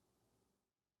choose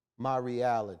my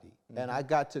reality and I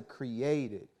got to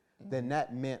create it, then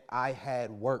that meant I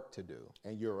had work to do.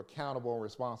 And you're accountable and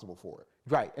responsible for it.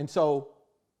 Right. And so,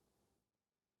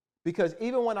 because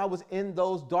even when I was in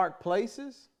those dark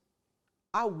places,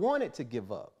 I wanted to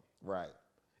give up. Right.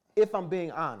 If I'm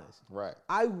being honest. Right.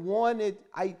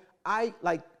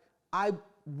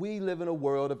 We live in a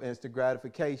world of instant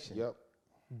gratification. Yep.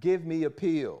 Give me a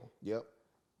pill. Yep.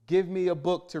 Give me a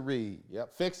book to read.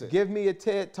 Yep. Fix it. Give me a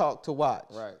TED Talk to watch.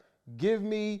 Right. Give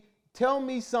me tell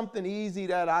me something easy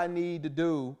that I need to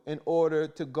do in order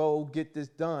to go get this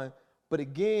done. But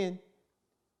again,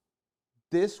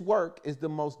 this work is the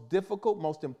most difficult,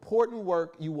 most important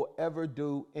work you will ever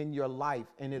do in your life,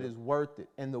 and it is worth it.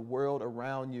 And the world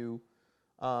around you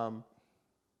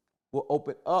will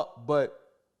open up, but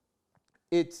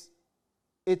it's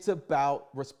about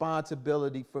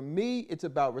responsibility. For me, it's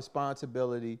about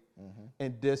responsibility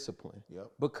and discipline.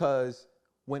 Yep. Because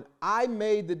when I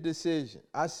made the decision,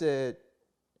 I said,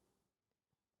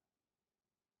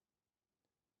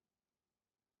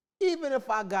 even if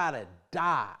I gotta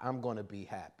die, I'm gonna be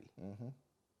happy.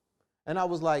 And I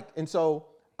was like, and so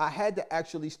I had to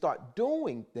actually start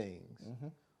doing things.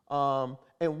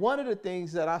 And one of the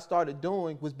things that I started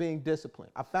doing was being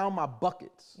disciplined. I found my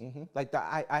buckets. Like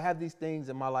I have these things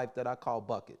in my life that I call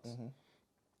buckets.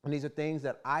 And these are things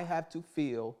that I have to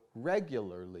feel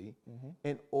regularly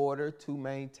in order to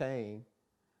maintain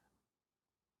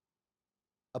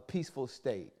a peaceful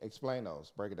state. Explain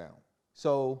those. Break it down.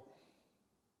 So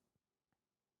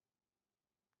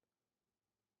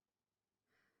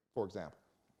For example.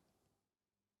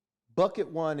 bucket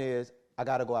one is I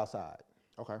got to go outside.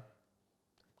 Okay.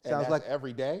 Sounds and like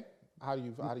every day. How do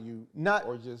you not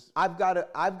or just I've got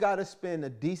to spend a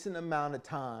decent amount of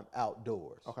time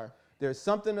outdoors. okay. There's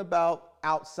something about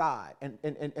outside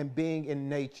and being in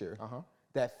nature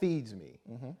that feeds me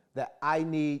that I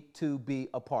need to be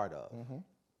a part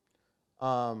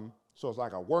of. So it's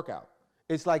like a workout.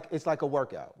 It's like a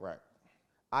workout. Right.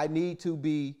 I I need to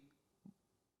be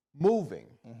moving.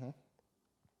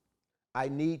 I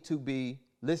need to be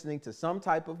listening to some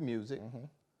type of music.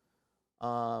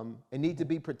 And need to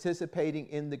be participating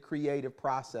in the creative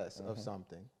process of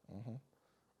something.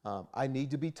 I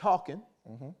need to be talking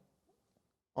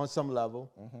on some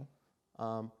level.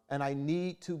 And I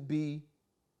need to be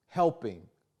helping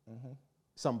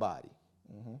somebody.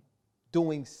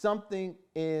 Doing something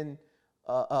in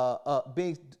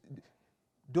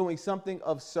doing something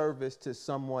of service to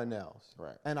someone else.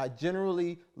 Right. And I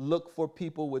generally look for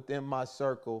people within my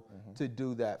circle to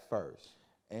do that first.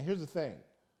 And here's the thing.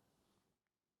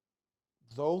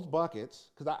 Those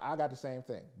buckets, because I got the same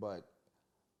thing, but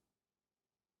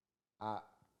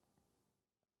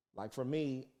like for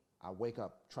me, I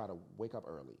try to wake up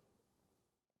early.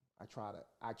 I try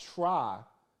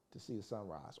to see the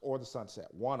sunrise or the sunset,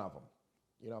 one of them.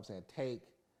 You know what I'm saying? Take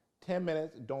 10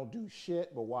 minutes, don't do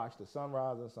shit, but watch the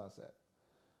sunrise and sunset.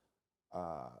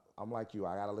 I'm like you,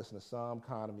 I gotta listen to some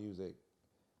kind of music.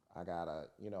 I gotta,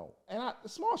 and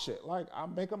small shit, like I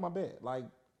make up my bed. Like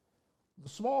the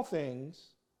small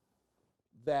things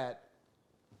that,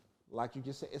 like you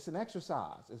just said, it's an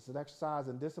exercise. It's an exercise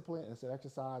in discipline. It's an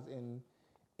exercise in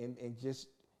just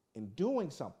in doing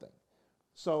something.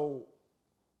 So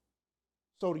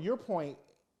to your point,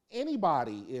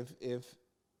 anybody, if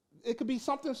it could be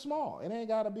something small, it ain't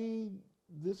gotta be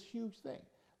this huge thing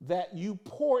that you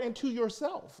pour into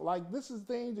yourself. Like this is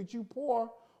things that you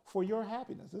pour for your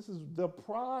happiness. This is the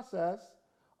process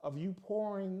of you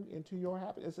pouring into your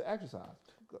happiness. It's an exercise.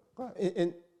 Go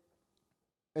ahead.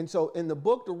 And so in the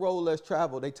book, The Road Less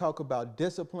Traveled, they talk about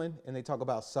discipline and they talk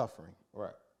about suffering.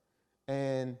 Right.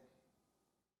 And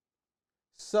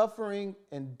suffering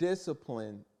and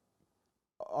discipline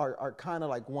are kind of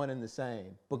like one and the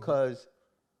same, because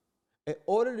in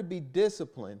order to be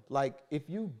disciplined, like if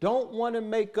you don't want to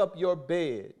make up your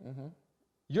bed,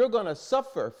 you're going to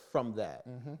suffer from that.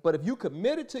 But if you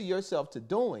committed to yourself to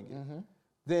doing it,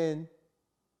 then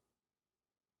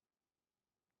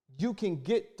you can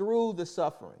get through the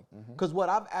suffering. Because what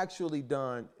I've actually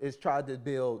done is tried to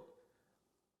build,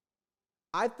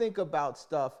 I think about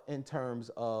stuff in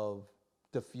terms of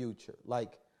the future.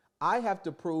 Like I have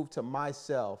to prove to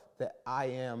myself that I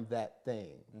am that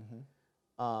thing.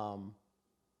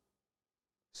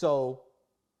 So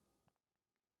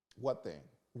what thing?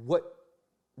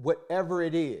 Whatever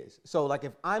it is. So like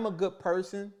if I'm a good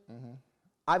person,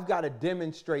 I've got to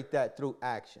demonstrate that through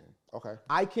action. Okay.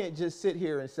 I can't just sit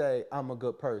here and say I'm a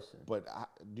good person. But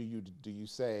do you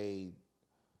say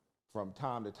from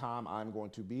time to time I'm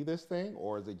going to be this thing,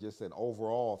 or is it just an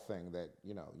overall thing that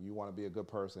you want to be a good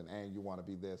person and you want to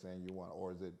be this and you want,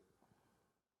 or is it,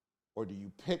 or do you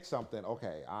pick something?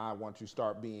 Okay, I want to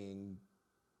start being.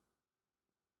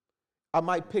 I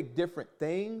might pick different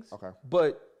things. Okay.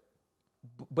 But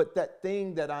that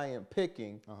thing that I am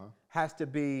picking has to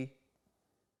be.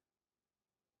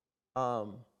 Let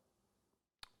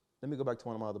me go back to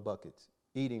one of my other buckets.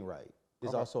 Eating right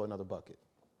is also another bucket.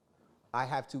 I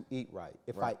have to eat right.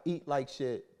 If I eat like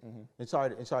shit, and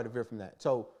sorry to veer from that.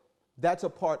 So that's a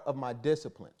part of my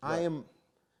discipline. Right.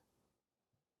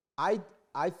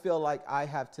 I feel like I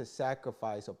have to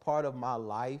sacrifice a part of my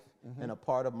life, and a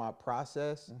part of my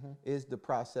process is the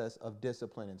process of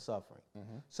discipline and suffering.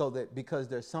 So that because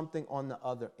there's something on the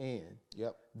other end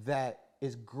Yep. that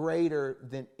is greater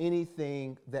than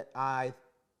anything that I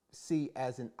see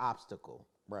as an obstacle.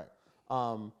 Right.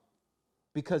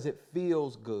 Because it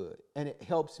feels good and it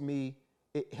helps me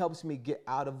get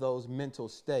out of those mental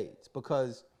states,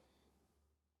 because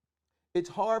it's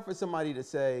hard for somebody to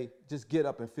say, just get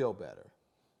up and feel better.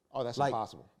 Oh, that's Like,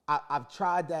 impossible. I've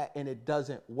tried that and it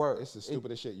doesn't work. It's the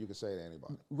stupidest shit you can say to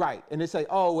anybody. Right. And they say,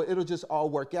 oh, well, it'll just all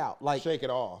work out. Like, Shake it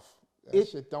off. That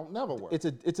shit don't never work. it's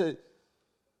a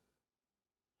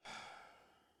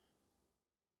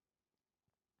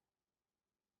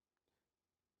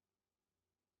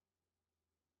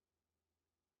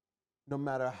no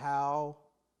matter how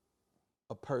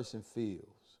a person feels,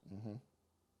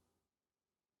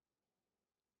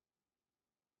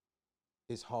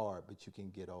 it's hard, but you can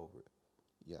get over it.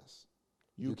 Yes.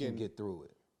 You can get through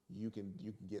it. You can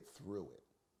get through it.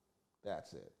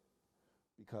 That's it.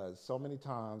 Because so many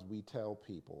times we tell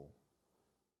people,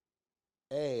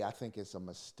 I think it's a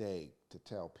mistake to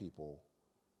tell people,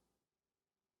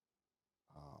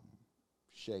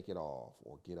 shake it off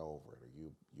or get over it or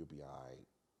you'll be all right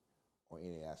or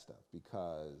any of that stuff,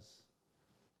 because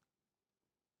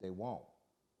they won't.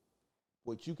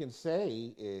 What you can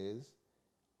say is,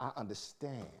 I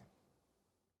understand.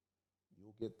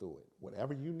 You'll get through it.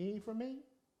 Whatever you need from me,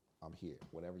 I'm here.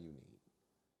 Whatever you need.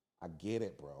 I get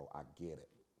it, bro. I get it.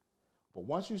 But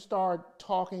once you start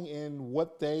talking in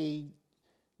what they,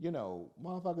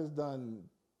 motherfuckers done,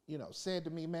 said to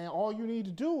me, man, all you need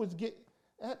to do is get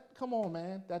that. Come on,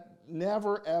 man. That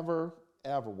never, ever,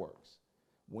 ever works.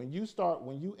 When you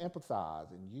empathize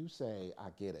and you say, I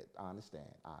get it, I understand.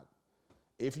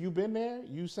 If you've been there,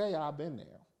 you say, I've been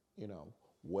there.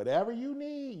 Whatever you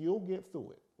need, you'll get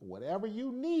through it. Whatever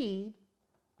you need,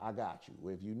 I got you.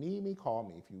 If you need me, call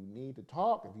me. If you need to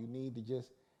talk, if you need to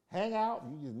just hang out,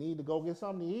 if you just need to go get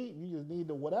something to eat, you just need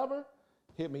to whatever,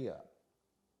 hit me up.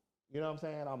 You know what I'm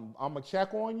saying? I'm going to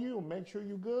check on you and make sure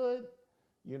you're good,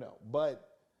 But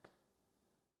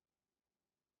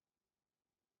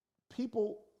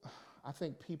I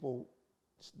think people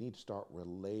need to start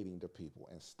relating to people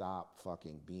and stop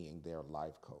fucking being their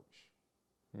life coach.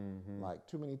 Like,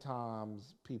 too many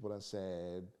times people have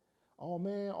said, oh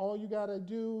man, all you gotta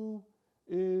do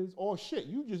is, oh shit,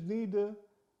 you just need to,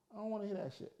 I don't wanna hear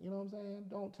that shit. You know what I'm saying?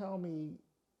 Don't tell me.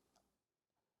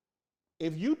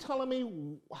 If you telling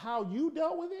me how you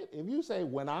dealt with it, if you say,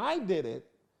 when I did it,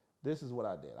 this is what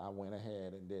I did. I went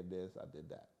ahead and did this, I did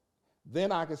that.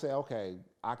 Then I can say, okay,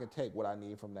 I can take what I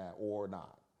need from that or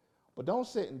not. But don't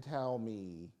sit and tell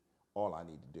me all I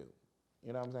need to do.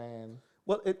 You know what I'm saying?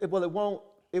 Well,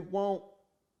 it won't,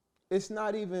 it's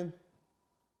not even,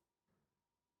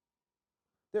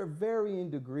 there are varying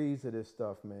degrees of this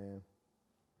stuff, man.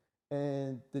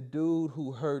 And the dude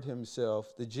who hurt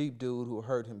himself, the Jeep dude who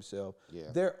hurt himself,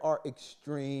 there are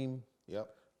extreme,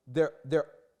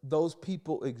 those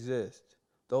people exist.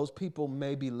 Those people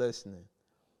may be listening.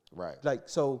 Right. Like,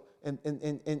 so, and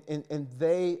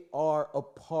they are a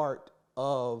part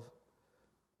of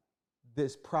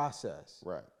this process.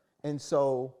 Right. And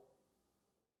so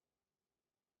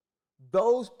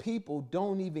those people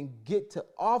don't even get to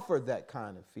offer that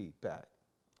kind of feedback.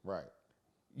 Right.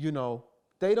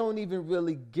 They don't even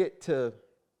really get to,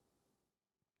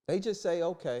 they just say,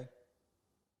 okay.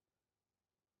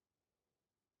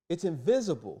 It's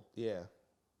invisible. Yeah.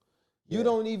 They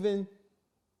don't even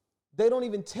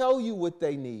tell you what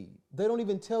they need. They don't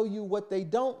even tell you what they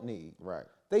don't need. Right.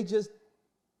 They just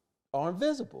are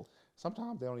invisible.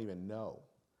 Sometimes they don't even know.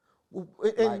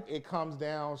 And like, it comes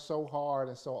down so hard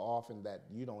and so often that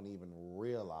you don't even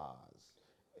realize.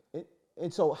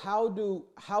 And so how do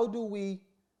we,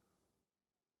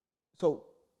 so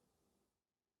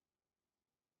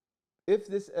if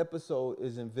this episode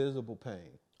is invisible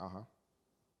pain,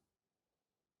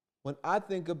 when I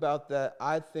think about that,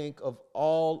 I think of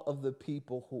all of the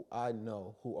people who I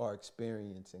know who are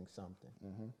experiencing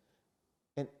something.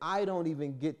 And I don't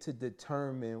even get to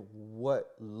determine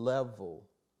what level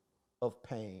of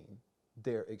pain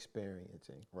they're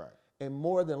experiencing. Right. And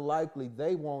more than likely,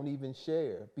 they won't even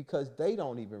share because they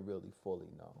don't even really fully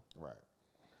know. Right.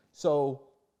 So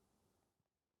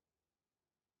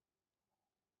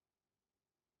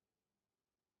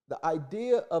the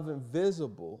idea of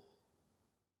invisible,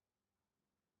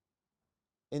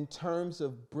 in terms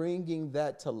of bringing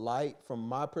that to light from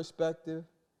my perspective,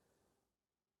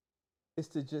 is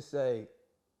to just say,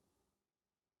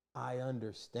 I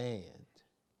understand.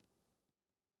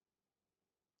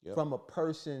 From a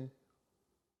person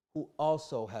who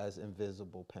also has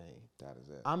invisible pain. That is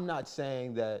it. I'm not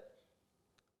saying that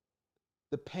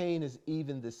the pain is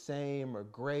even the same or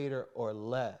greater or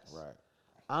less. Right.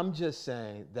 I'm just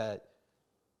saying that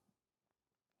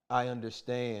I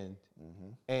understand,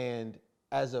 and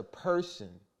as a person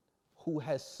who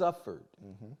has suffered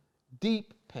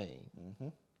deep pain,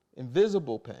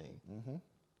 invisible pain,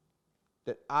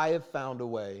 that I have found a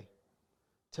way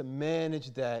to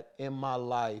manage that in my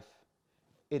life.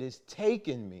 It has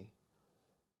taken me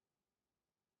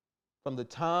from the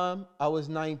time I was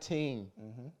 19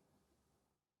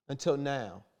 until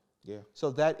now. Yeah.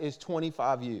 So that is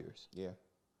 25 years. Yeah.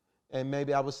 And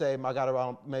maybe I would say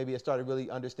maybe I started really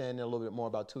understanding a little bit more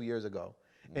about 2 years ago.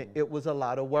 And it was a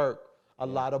lot of work, a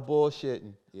lot of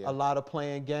bullshitting, a lot of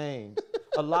playing games,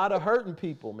 a lot of hurting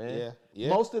people, man. Yeah. Yeah.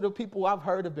 Most of the people I've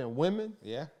hurt have been women.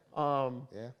 Yeah. Yeah.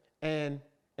 Yeah. And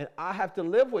I have to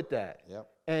live with that. Yep.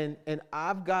 And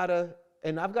I've got a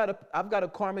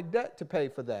karmic debt to pay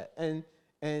for that. And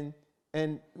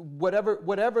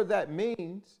whatever that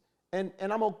means, and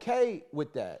I'm okay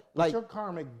with that. But Like your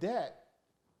karmic debt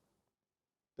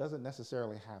doesn't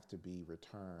necessarily have to be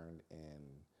returned, and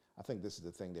I think this is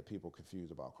the thing that people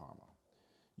confuse about karma.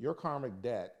 Your karmic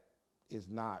debt is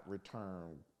not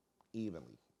returned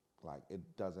evenly. Like it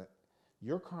doesn't.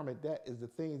 Your karmic debt is the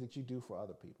things that you do for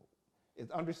other people.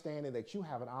 It's understanding that you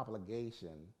have an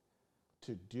obligation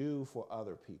to do for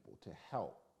other people, to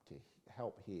help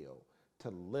heal, to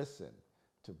listen,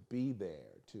 to be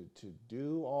there, to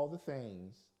do all the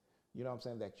things, you know what I'm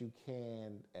saying, that you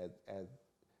can as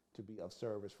to be of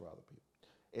service for other people.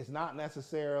 It's not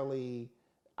necessarily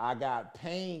I got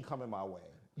pain coming my way.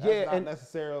 That's not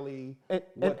necessarily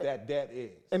what that debt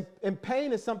is. And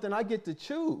pain is something I get to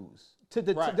choose.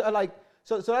 Right.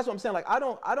 So that's what I'm saying. Like I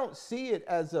don't see it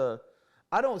as a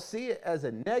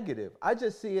negative. I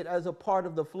just see it as a part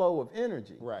of the flow of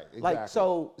energy. Right. Exactly. Like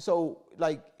so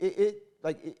like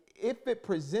if it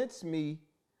presents me,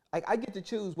 like I get to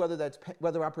choose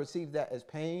whether I perceive that as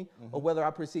pain or whether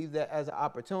I perceive that as an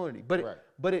opportunity.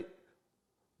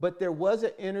 But there was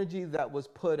an energy that was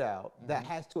put out that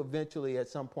has to eventually at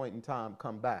some point in time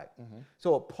come back.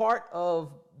 So a part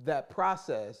of that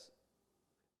process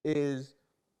is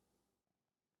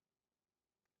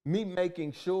me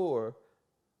making sure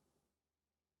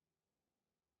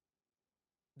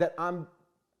that I'm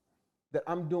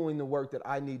doing the work that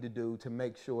I need to do to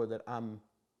make sure that I'm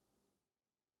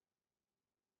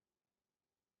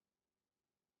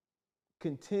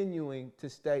continuing to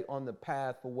stay on the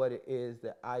path for what it is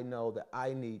that I know that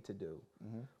I need to do,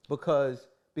 because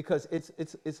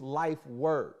it's life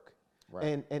work,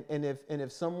 Right. and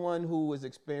if someone who is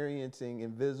experiencing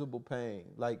invisible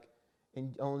pain, like,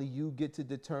 and only you get to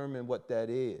determine what that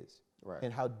is, Right.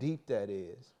 and how deep that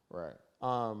is, Right.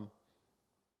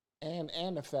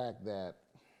 And the fact that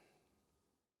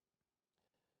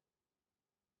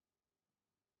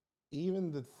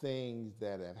even the things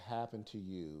that have happened to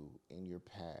you in your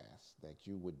past that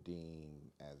you would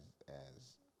deem as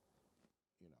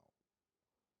you know,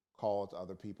 cause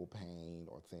other people pain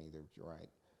or things that you're right.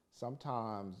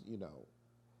 Sometimes, you know,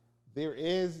 there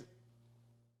is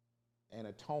an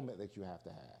atonement that you have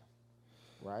to have,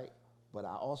 right? But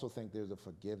I also think there's a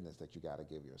forgiveness that you got to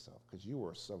give yourself because you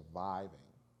were surviving.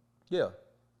 yeah,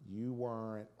 You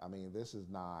weren't, I mean, this is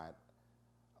not,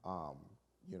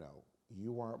 you know,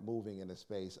 you weren't moving in a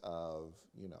space of,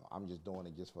 you know, I'm just doing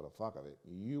it just for the fuck of it.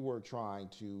 You were trying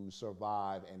to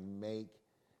survive and make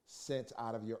sense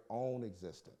out of your own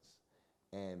existence.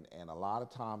 And a lot of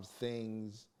times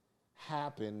things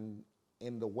happen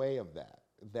in the way of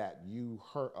that you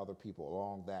hurt other people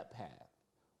along that path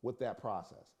with that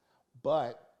process.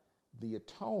 But the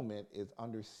atonement is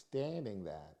understanding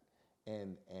that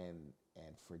and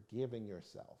forgiving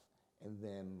yourself. And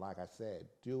then, like I said,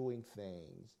 doing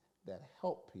things that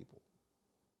help people,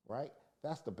 right?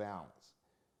 That's the balance.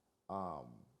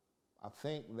 I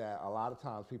think that a lot of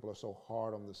times people are so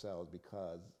hard on themselves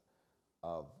because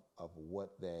of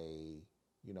what they,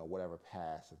 you know, whatever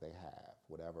past that they have,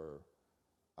 whatever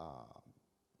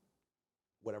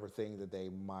things that they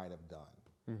might have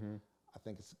done. I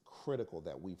think it's critical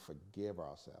that we forgive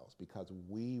ourselves because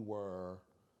we were,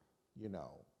 you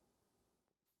know,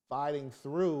 fighting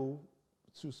through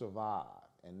to survive.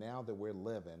 And now that we're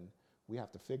living, we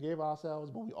have to forgive ourselves,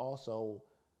 but we also,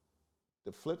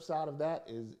 the flip side of that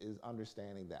is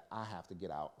understanding that I have to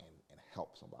get out and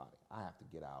help somebody. I have to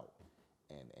get out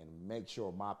and make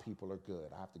sure my people are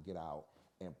good. I have to get out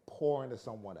and pour into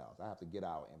someone else. I have to get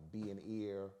out and be an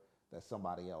ear that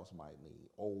somebody else might need.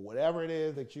 Or whatever it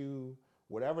is that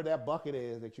whatever that bucket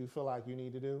is that you feel like you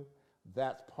need to do,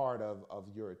 that's part of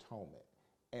your atonement.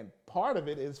 And part of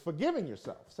it is forgiving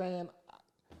yourself, saying,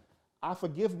 I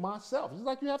forgive myself. It's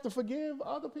like you have to forgive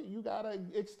other people. You got to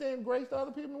extend grace to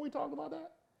other people, and we talked about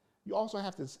that. You also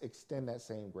have to extend that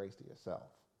same grace to yourself.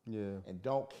 Yeah. And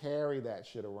don't carry that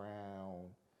shit around,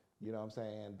 you know what I'm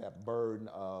saying, that burden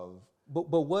of. But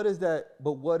what is that?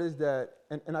 But what is that?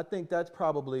 And I think that's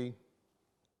probably,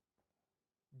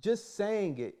 just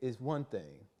saying it is one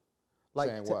thing. Like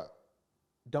saying what?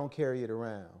 Don't carry it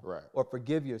around. Right. Or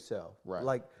forgive yourself. Right.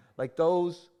 Like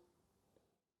those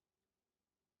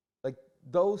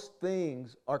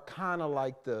things are kind of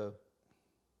like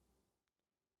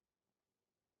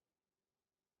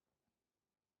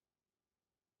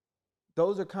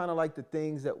those are kind of like the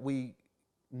things that we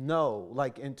know,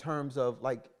 like in terms of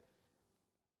like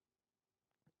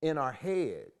in our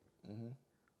head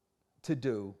to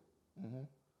do,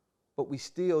 but we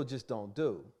still just don't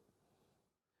do.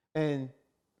 And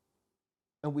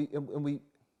we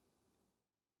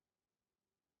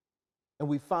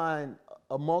find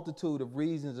a multitude of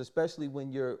reasons, especially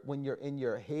when you're in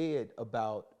your head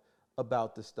about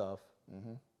the stuff.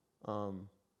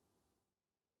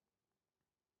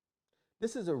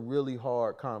 This is a really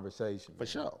hard conversation. For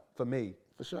sure. For me.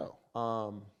 For sure.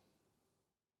 For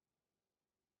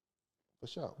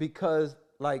sure. Because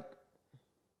like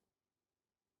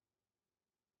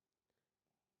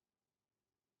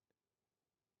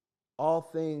all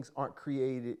things aren't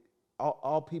created,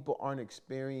 all people aren't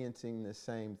experiencing the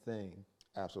same thing.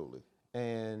 Absolutely.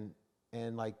 And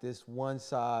like this one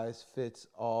size fits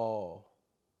all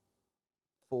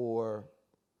for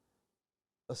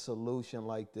a solution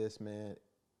like this, man,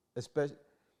 especially,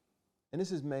 and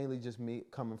this is mainly just me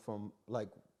coming from like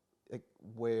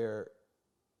where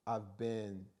I've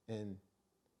been, and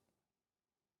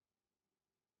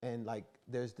like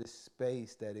there's this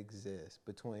space that exists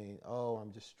between, oh,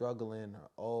 I'm just struggling,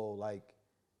 or oh, like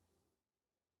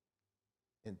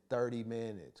in 30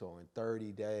 minutes or in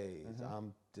 30 days,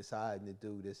 I'm deciding to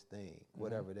do this thing,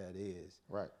 whatever that is.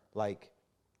 Right. Like,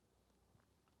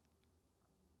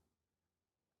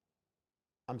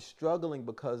 I'm struggling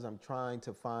because I'm trying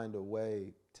to find a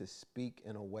way to speak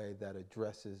in a way that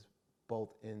addresses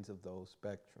both ends of those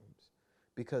spectrums.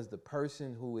 Because the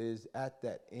person who is at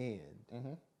that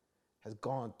end has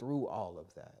gone through all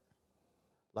of that.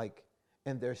 Like,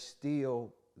 and they're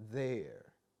still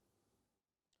there.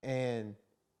 And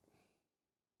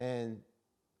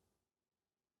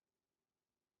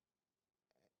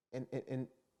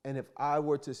if I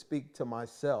were to speak to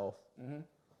myself,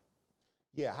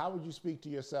 yeah, how would you speak to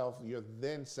yourself, your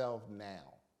then self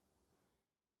now?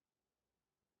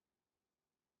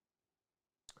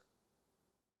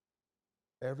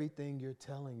 everything you're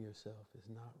telling yourself is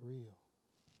not real.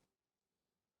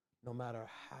 No matter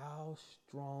how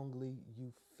strongly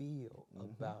you feel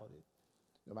about it.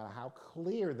 No matter how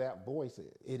clear that voice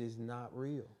is. It is not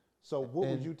real. So what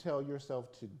would you tell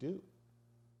yourself to do?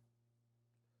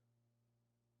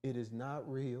 It is not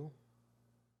real.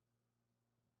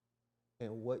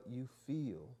 And what you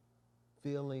feel,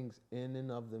 feelings in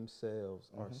and of themselves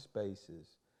are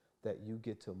spaces that you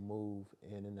get to move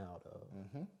in and out of.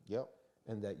 Yep.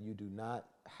 And that you do not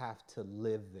have to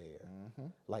live there.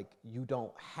 Like, you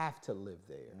don't have to live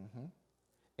there.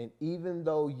 And even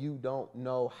though you don't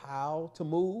know how to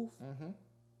move,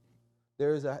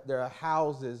 there are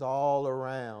houses all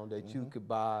around that you could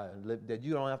buy and live, that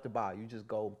you don't have to buy. You just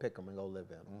go and pick them and go live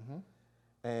in them.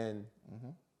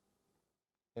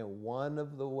 And one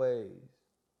of the ways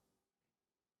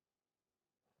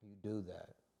you do that,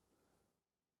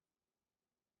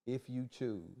 if you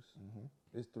choose,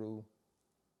 is through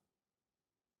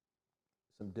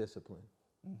some discipline.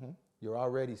 You're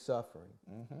already suffering.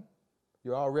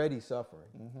 You're already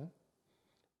suffering.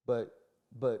 But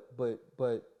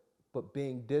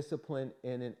being disciplined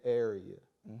in an area.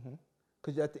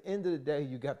 Because at the end of the day,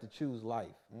 you got to choose life.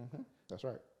 That's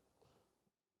right.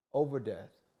 Over death.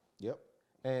 Yep.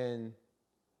 And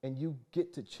you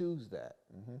get to choose that.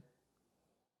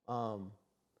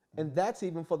 And that's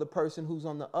even for the person who's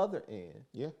on the other end.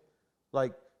 Yeah.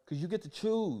 Like, because you get to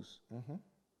choose.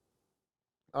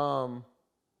 And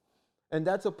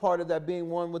that's a part of that being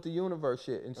one with the universe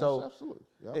shit. And so, absolutely.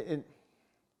 Yep.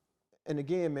 And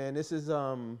again, man, this is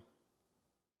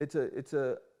it's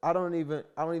a I don't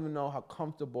even know how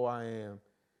comfortable I am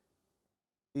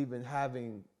even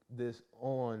having this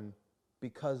on,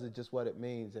 because of just what it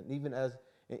means, and even as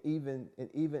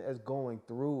going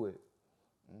through it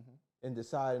and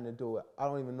deciding to do it, I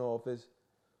don't even know if it's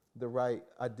the right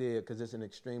idea, because it's an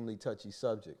extremely touchy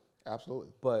subject.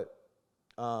 Absolutely. But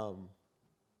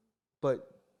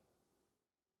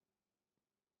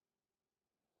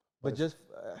just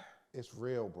it's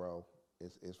real, bro.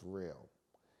 it's real,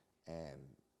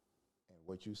 and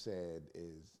what you said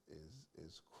is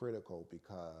critical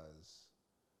because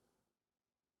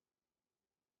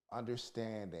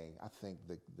understanding. I think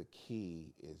the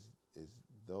key is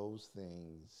those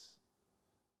things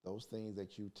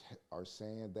that you are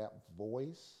saying. That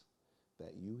voice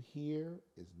that you hear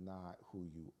is not who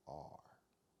you are,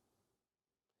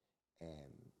 and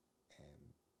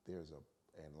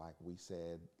and like we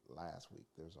said last week,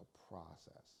 there's a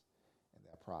process, and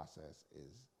that process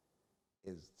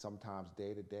is sometimes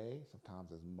day to day,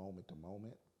 sometimes it's moment to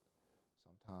moment,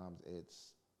 sometimes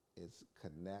it's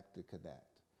connect to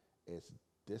connect, it's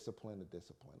discipline to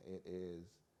discipline. It is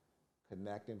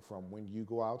connecting from when you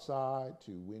go outside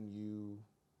to when you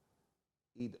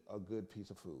eat a good piece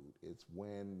of food. It's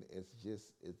when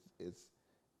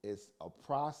it's a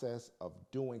process of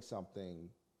doing something,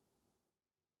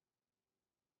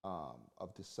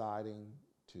 of deciding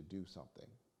to do something,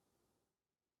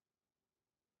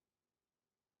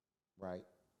 right?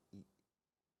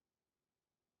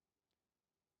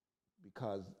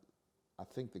 Because I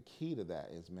think the key to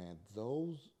that is, man,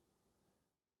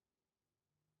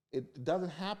 it doesn't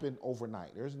happen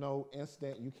overnight. There's no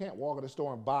instant. You can't walk in the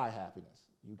store and buy happiness.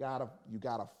 You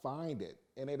gotta find it,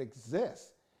 and it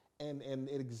exists, and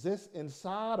it exists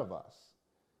inside of us.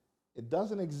 It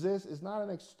doesn't exist. It's not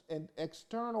an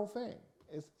external thing.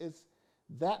 It's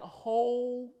that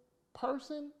whole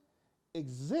person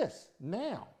exists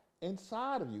now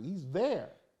inside of you. He's there,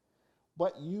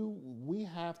 but we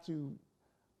have to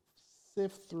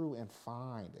sift through and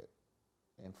find it,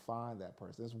 and find that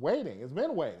person. It's waiting. It's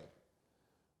been waiting.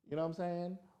 You know what I'm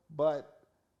saying? But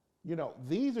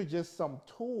these are just some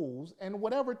tools, and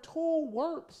whatever tool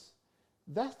works,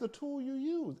 that's the tool you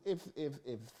use. If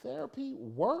therapy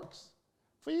works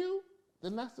for you,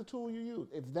 then that's the tool you use.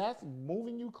 If that's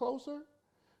moving you closer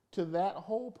to that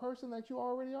whole person that you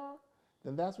already are,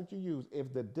 then that's what you use.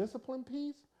 If the discipline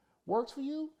piece works for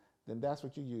you, then that's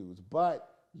what you use. But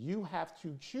you have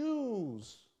to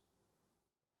choose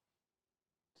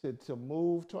to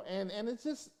move to, and it's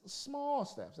just small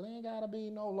steps. It ain't gotta be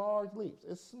no large leaps.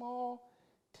 It's small,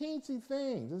 teensy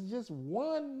things. It's just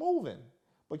one moving.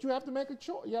 But you have to make a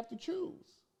choice. You have to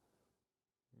choose.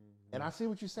 Mm-hmm. And I see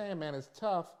what you're saying, man. It's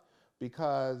tough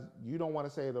because you don't want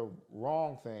to say the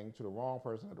wrong thing to the wrong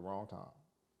person at the wrong time.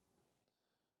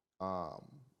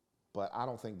 But I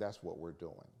don't think that's what we're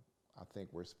doing. I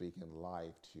think we're speaking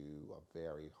life to a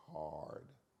very hard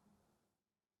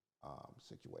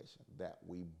situation that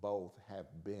we both have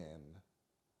been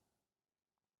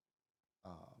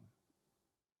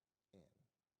in,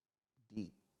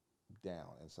 deep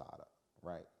down inside of,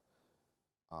 right?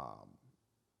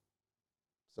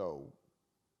 So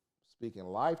speaking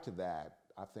life to that,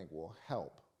 I think will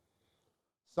help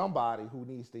somebody who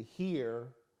needs to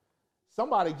hear.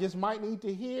 Somebody just might need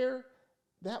to hear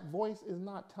that voice is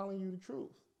not telling you the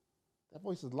truth. That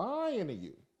voice is lying to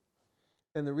you.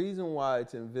 And the reason why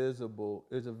it's invisible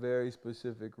is a very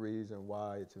specific reason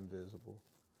why it's invisible,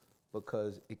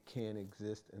 because it can't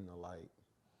exist in the light.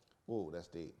 Ooh, that's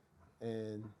deep.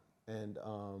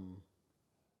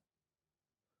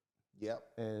 Yep.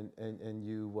 And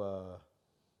you well,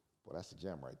 that's the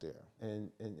gem right there.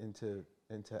 And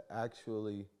to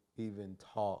actually even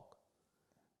talk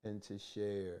and to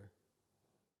share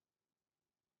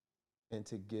and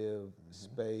to give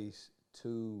space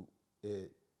to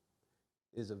it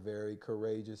is a very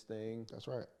courageous thing. That's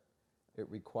right. It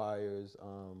requires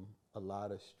a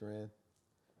lot of strength,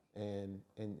 and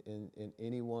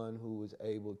anyone who is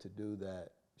able to do that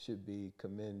should be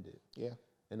commended. Yeah.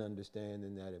 And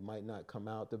understanding that it might not come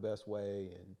out the best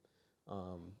way, and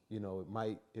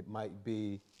it might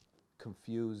be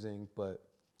confusing,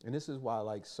 and this is why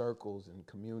like circles and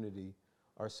community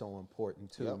are so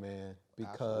important too, man,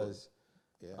 because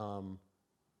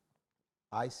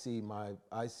I see my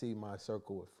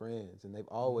circle of friends, and they've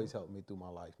always helped me through my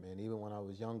life, man. Even when I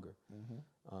was younger,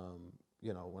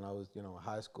 when I was in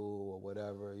high school or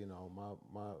whatever,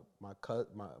 my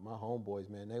homeboys,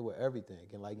 man, they were everything.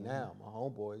 And like now, my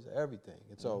homeboys are everything.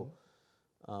 And so,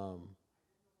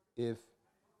 if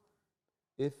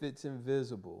it's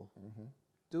invisible,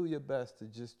 do your best to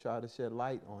just try to shed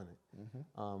light on it.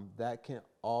 That can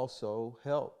also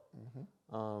help.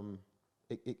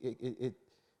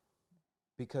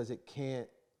 Because it can't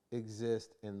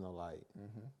exist in the light.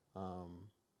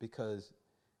 Because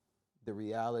the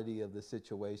reality of the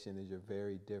situation is you're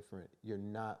very different. You're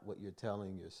not what you're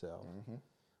telling yourself.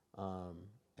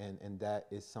 And that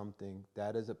is something,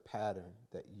 that is a pattern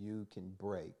that you can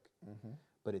break.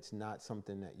 But it's not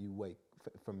something that you wake,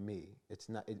 for me, it's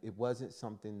not. It wasn't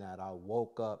something that I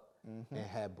woke up and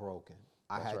had broken.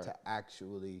 I That's had right. to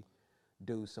actually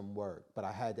do some work, but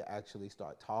I had to actually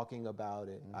start talking about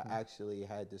it. I actually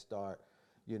had to start,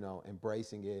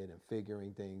 embracing it and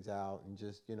figuring things out and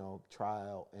just,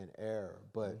 trial and error,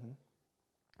 but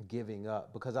giving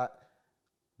up because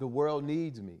the world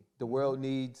needs me. The world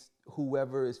needs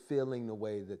whoever is feeling the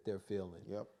way that they're feeling.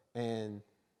 Yep. And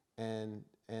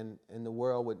the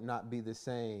world would not be the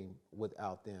same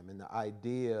without them. And the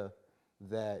idea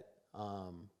that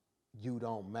you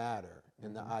don't matter,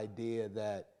 and the idea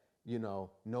that no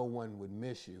one would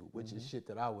miss you, which is shit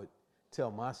that I would tell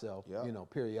myself,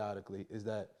 Yep. Periodically, is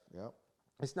that Yep.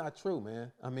 it's not true, man.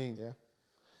 I mean, Yeah.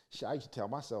 Shit, I used to tell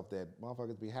myself that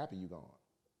motherfuckers be happy you gone.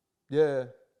 yeah,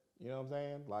 You know what I'm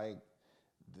saying? Like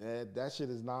that shit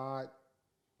is not.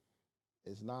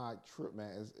 It's not true,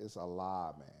 man. It's a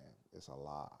lie, man. It's a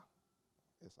lie.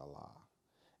 It's a lie,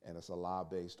 and it's a lie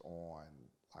based on,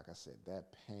 like I said,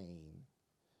 that pain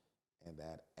and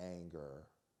that anger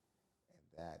and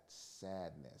that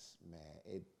sadness, man.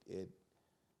 It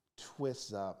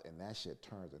twists up, and that shit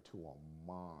turns into a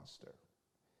monster.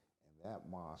 And that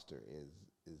monster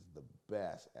is the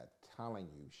best at telling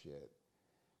you shit.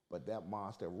 But that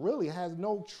monster really has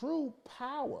no true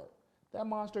power. That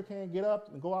monster can't get up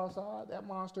and go outside. That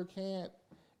monster can't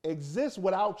exist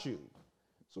without you.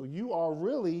 So you are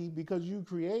really, because you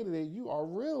created it, you are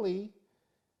really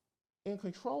in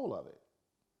control of it.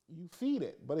 You feed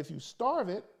it. But if you starve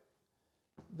it,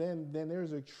 then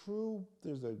there's a true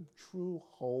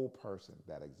whole person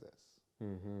that exists.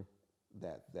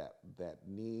 That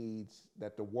needs,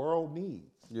 that the world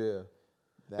needs. yeah.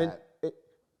 That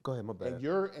Go ahead, my bad.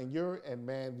 and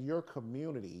man, your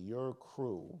community, your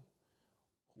crew,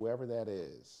 whoever that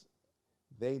is,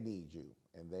 they need you,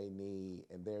 and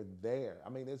they're there. I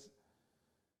mean,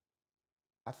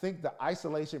 I think the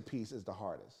isolation piece is the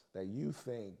hardest, that you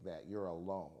think that you're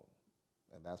alone,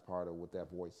 and that's part of what that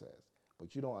voice says.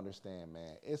 But you don't understand,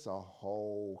 man, it's a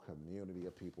whole community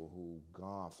of people who've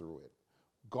gone through it,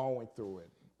 going through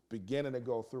it, beginning to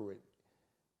go through it,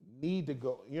 need to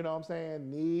go, you know what I'm saying?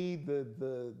 Need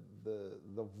the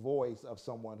voice of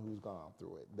someone who's gone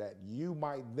through it, that you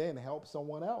might then help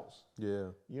someone else.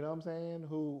 Yeah. You know what I'm saying?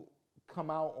 Who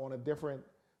come out with a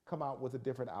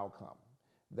different outcome.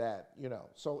 That,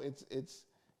 so it's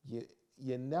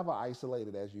you're never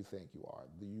isolated as you think you are.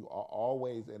 You are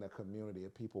always in a community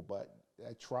of people, but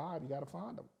that tribe, you got to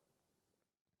find them.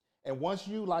 And once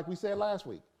you, like we said last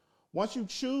week, once you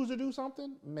choose to do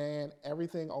something, man,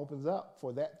 everything opens up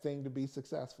for that thing to be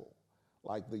successful.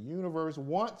 Like the universe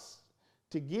wants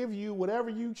to give you whatever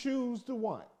you choose to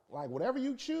want. Like whatever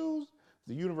you choose,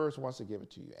 the universe wants to give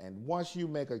it to you. And once you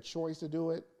make a choice to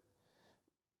do it,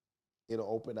 it'll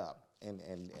open up and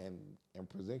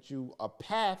present you a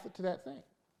path to that thing.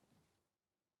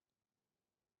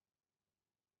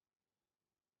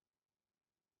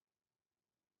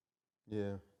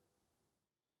 Yeah.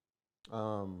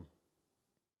 I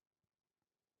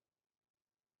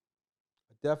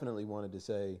definitely wanted to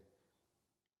say,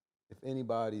 if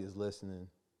anybody is listening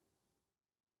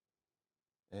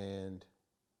and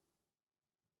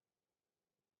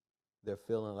they're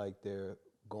feeling like they're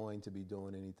going to be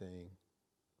doing anything,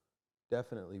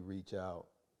 definitely reach out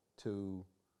to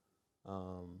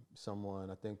someone.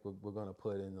 I think we're going to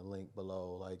put in the link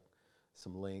below, like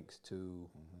some links to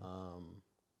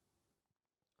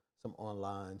some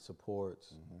online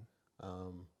supports.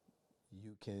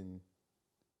 You can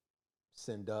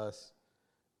send us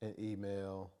an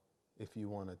email if you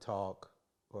want to talk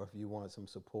or if you want some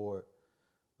support.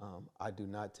 I do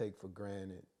not take for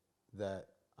granted that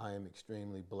I am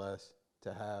extremely blessed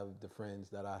to have the friends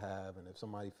that I have. And if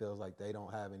somebody feels like they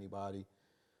don't have anybody,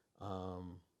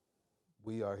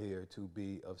 we are here to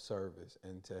be of service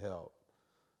and to help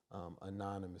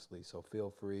anonymously. So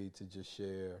feel free to just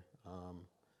share.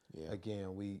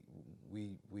 Again, we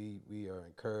are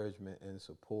encouragement and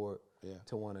support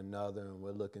to one another, and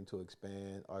we're looking to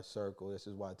expand our circle. This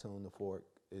is why Tune the Fork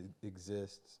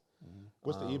exists.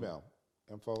 What's the email?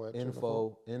 Info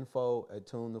at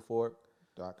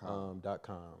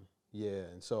tunethefork.com. Yeah,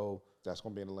 and so that's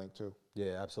going to be in the link too.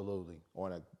 Yeah, absolutely. Or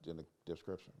in the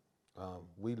description.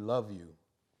 We love you.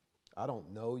 I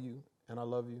don't know you, and I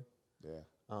love you.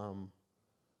 And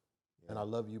I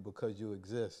love you because you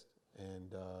exist,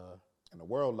 and the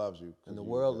world loves you. And the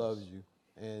world loves you,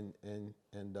 and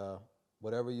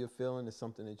whatever you're feeling is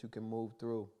something that you can move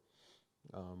through.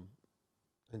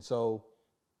 And so,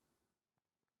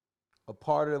 a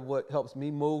part of what helps me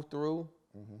move through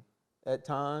at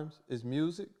times is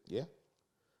music.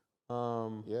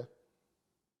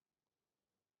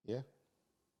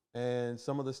 And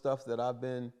some of the stuff that I've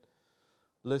been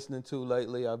listening to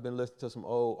lately. I've been listening to some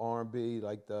old R&B,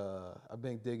 I've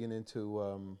been digging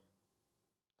into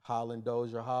Holland,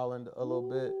 Doja Holland a little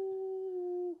bit.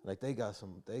 Like they got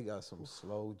some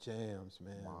slow jams,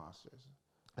 man. Monsters.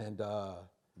 And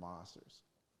Monsters.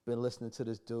 been listening to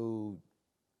this dude,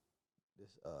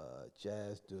 this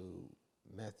jazz dude,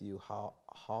 Matthew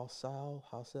Halsall.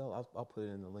 I'll put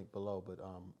it in the link below, but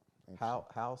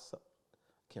House, I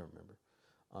can't remember.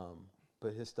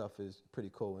 But his stuff is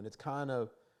pretty cool, and it's kind of,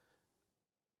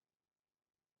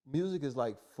 music is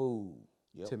like food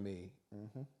to me,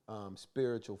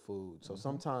 spiritual food. So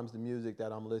sometimes the music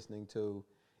that I'm listening to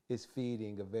is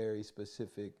feeding has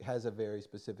a very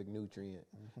specific nutrient,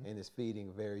 and is feeding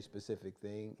a very specific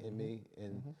thing in me.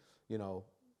 And you know,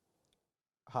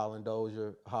 Holland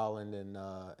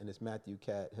and this Matthew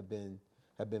cat have been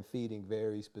feeding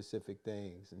very specific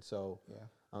things, and so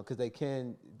because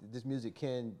this music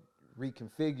can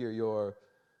reconfigure your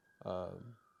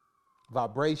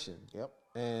vibration. Yep.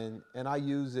 And I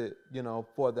use it,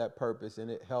 for that purpose,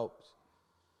 and it helps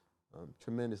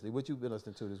tremendously. What you been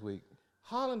listening to this week?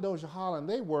 Holland, Doja Holland,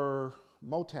 they were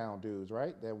Motown dudes,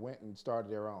 right? That went and started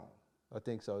their own. I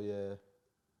think so, yeah.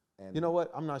 And you know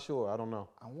what? I'm not sure. I don't know.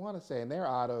 I want to say, and they're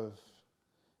not out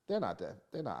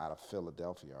of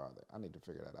Philadelphia, are they? I need to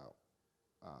figure that out.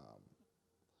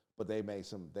 But they made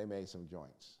some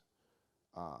joints.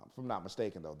 If I'm not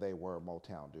mistaken, though, they were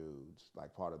Motown dudes,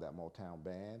 like part of that Motown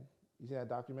band. You see that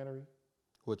documentary?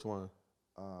 Which one?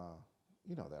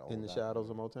 You know that old In the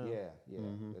Shadows of Motown? Yeah.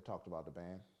 They talked about the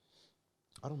band.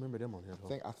 I don't remember them on here,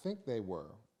 though. I think they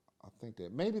were.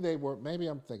 Maybe they were. Maybe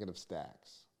I'm thinking of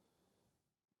Stax.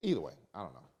 Either way, I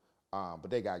don't know.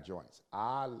 But they got joints.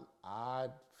 I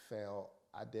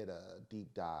did a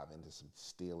deep dive into some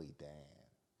Steely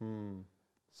Dan.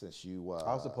 Since you,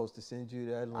 I was supposed to send you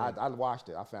that link. I watched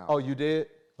it. I found. Oh, it. you did?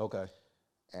 Okay.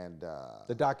 And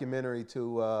the documentary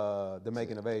to the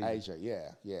making of Asia. Asia,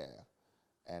 yeah.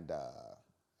 And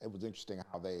it was interesting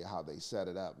how they set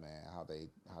it up, man. How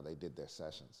they did their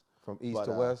sessions from east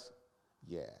to west.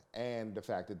 Yeah, and the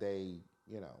fact that they,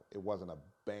 it wasn't a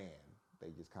band. They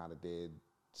just kind of did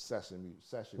session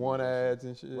one ads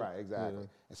and shit. Right, exactly. Yeah.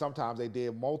 And sometimes they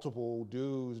did multiple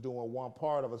dudes doing one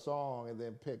part of a song and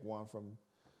then pick one from,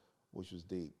 which was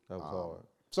deep. That was hard.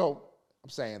 So I'm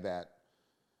saying that.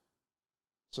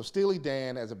 So Steely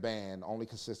Dan as a band only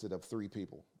consisted of 3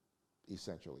 people,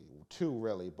 essentially. 2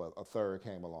 really, but a third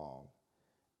came along.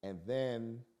 And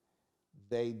then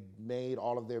they made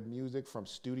all of their music from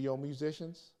studio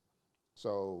musicians.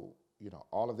 So,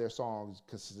 all of their songs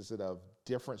consisted of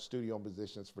different studio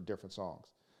musicians for different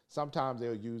songs. Sometimes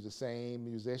they'll use the same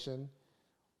musician,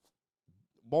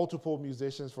 multiple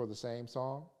musicians for the same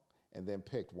song, and then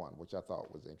picked one, which I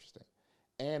thought was interesting.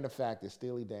 And the fact that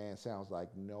Steely Dan sounds like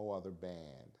no other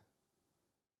band.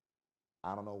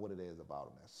 I don't know what it is about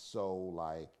them. That's so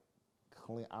like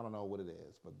clean. I don't know what it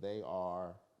is, but they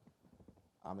are.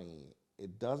 I mean,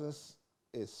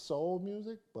 it's soul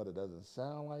music, but it doesn't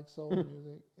sound like soul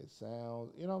music. It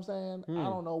sounds, you know what I'm saying? I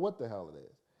don't know what the hell it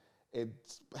is. It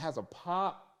has a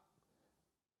pop.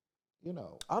 I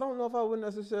don't know if I would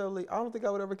necessarily. I don't think I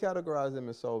would ever categorize them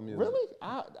as soul music. Really?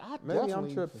 I Maybe I'm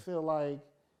definitely tripping. feel like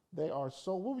they are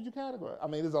soul. What would you categorize? I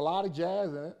mean, there's a lot of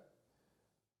jazz in it.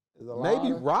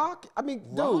 Maybe rock. I mean,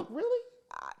 rock, dude, really?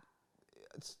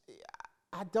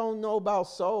 I don't know about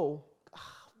soul.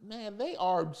 Man, they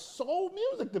are soul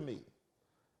music to me.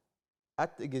 I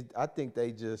think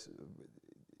they just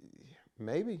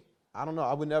maybe. I don't know.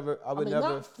 I would never.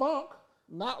 Not funk.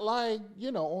 Not like,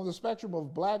 on the spectrum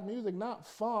of black music, not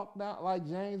funk, not like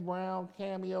James Brown,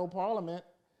 Cameo, Parliament,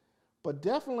 but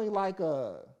definitely like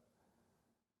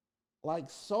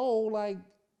soul, like,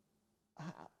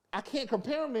 I can't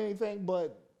compare them to anything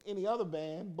but any other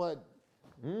band, but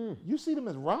you see them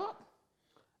as rock?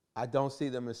 I don't see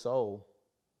them as soul.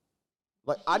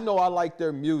 Like, I know I like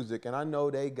their music, and I know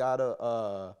they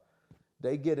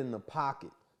they get in the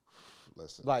pocket.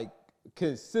 Listen. Like,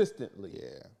 consistently.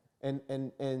 Yeah. But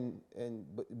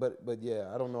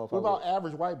yeah, I don't know if What about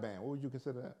average white band? What would you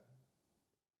consider that?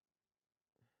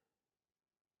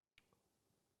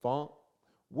 Funk?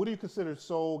 What do you consider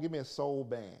soul? Give me a soul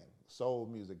band, soul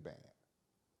music band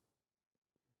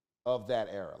of that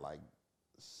era, like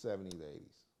 70s,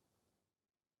 80s.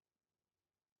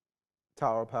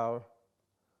 Tower of Power.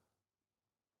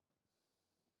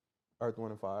 Earth,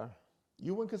 Wind, and Fire.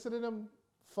 You wouldn't consider them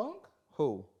funk?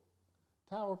 Who?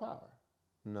 Tower of Power.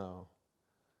 No,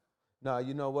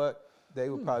 you know what? They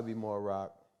would probably be more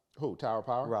rock. Who? Tower of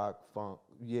Power? Rock, funk,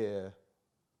 yeah.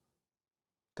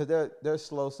 Because their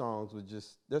slow songs were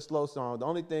their slow songs. The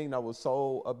only thing that was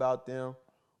soul about them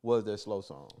was their slow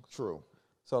songs. True.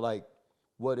 So like,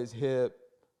 what is hip?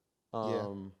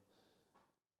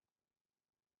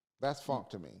 That's funk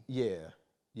to me. Yeah.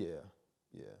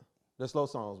 The slow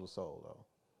songs were soul though.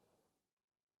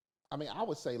 I mean, I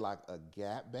would say like a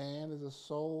Gap Band is a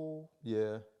soul.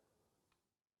 Yeah.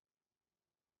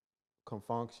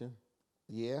 Confunction,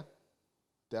 Yeah,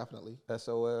 definitely,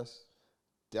 SOS,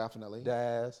 definitely.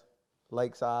 Daz,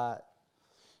 Lakeside.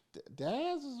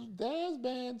 Daz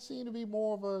Band seemed to be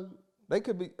more of a They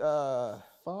could be.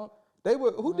 funk. They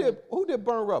were. Who did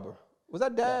Burn Rubber? Was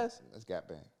that Daz? That's Gap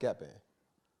Band. Gap Band.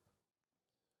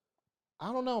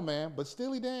 I don't know, man, but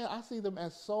Steely Dan, I see them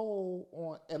as soul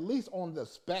on at least on the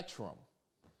spectrum.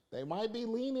 They might be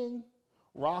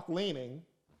rock leaning.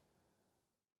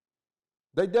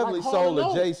 They definitely Like Hall soul &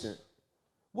 Oates. adjacent.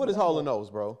 What is Hall & Oates,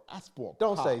 bro? That's more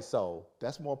Don't pop. say soul.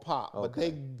 That's more pop, but Okay.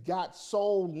 they got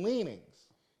soul leanings.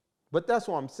 But that's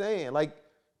what I'm saying. Like,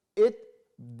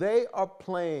 they are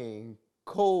playing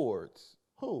chords.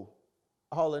 Who?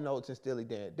 Hall & Oates and Steely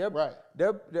Dan. Right.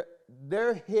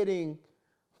 They're hitting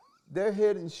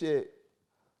shit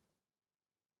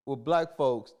with black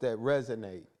folks that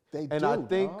resonate. They and do, I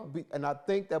think dog. and I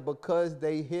think that because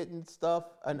they hitting stuff,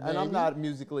 and I'm Maybe. not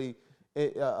musically,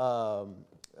 I'm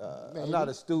not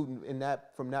a student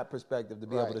from that perspective to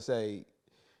be able Right. to say,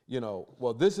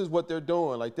 well, this is what they're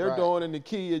doing. Like they're Right. doing in the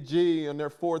key of G on their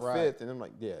fourth, Right. fifth, and I'm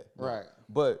like, yeah, no. Right.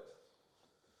 But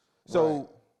so. Right.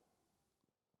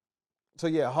 So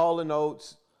yeah, Hall &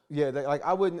 Oates. Yeah,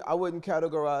 I wouldn't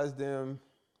categorize them.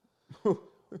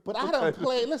 But I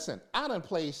done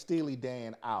play Steely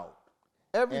Dan out.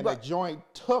 And Everybody, the joint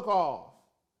took off.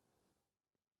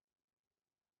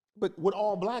 but With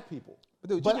all black people.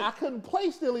 Dude, But I couldn't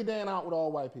play Steely Dan out with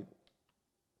all white people.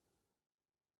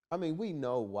 I mean, we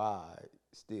know why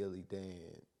Steely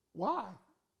Dan. Why?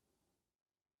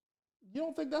 You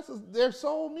don't think that's their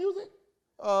soul music?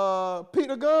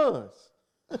 Peter Guns.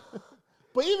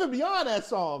 But even beyond that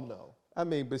song, though. I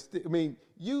mean,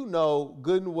 you know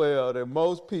good and well that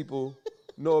most people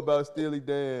know about Steely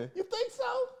Dan. You think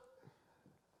so?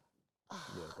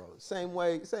 Yeah, bro. Same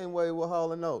way with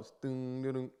Hall & Oates.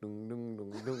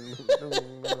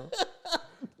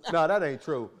 No, that ain't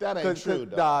true. That ain't true,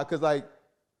 dog. Nah, because like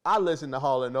I listened to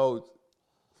Hall & Oates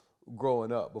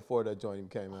growing up before that joint even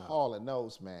came out. Hall &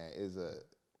 Oates, man, is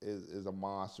a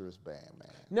monstrous band,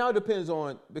 man. Now it depends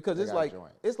on, because They it's got a like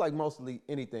joint. it's like mostly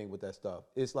anything with that stuff.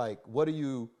 It's like, what are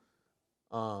you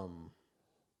a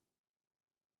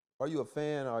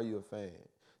fan or are you a fan?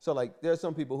 So like there's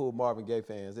some people who are Marvin Gaye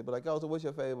fans. They be like, oh, so what's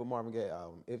your favorite Marvin Gaye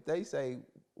album? If they say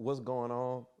what's going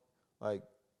on, like,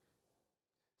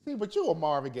 See, but you a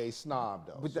Marvin Gaye snob,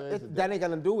 though. but So it's a that ain't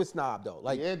gonna do with snob though.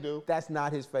 Like, Yeah, it do. that's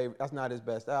not his favorite. That's not his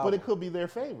best album. But it could be their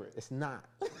favorite. It's not.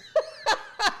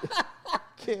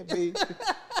 Can't be.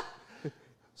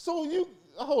 So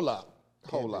hold up,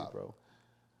 Can't be, bro.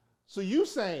 So you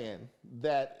saying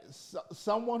that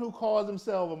someone who calls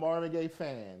himself a Marvin Gaye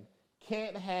fan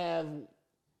can't have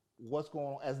What's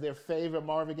Going On as their favorite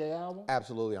Marvin Gaye album?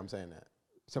 Absolutely, I'm saying that.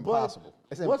 It's But impossible.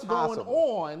 It's What's impossible.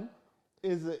 Going On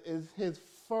is his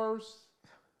first.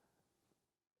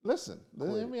 Listen,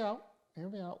 hear me out. Hear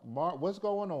me out. What's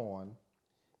Going On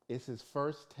is his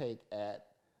first take at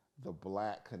the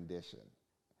black condition.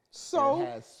 So It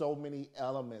has so many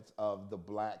elements of the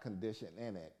black condition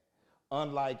in it,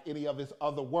 unlike any of his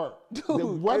other work.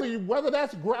 Dude, Whether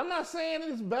that's great, I'm not saying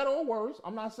it's better or worse.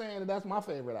 I'm not saying that that's my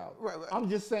favorite album. Right. I'm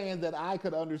just saying that I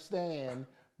could understand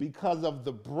because of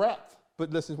the breadth. But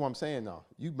listen to what I'm saying though.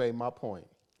 You made my point.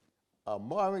 A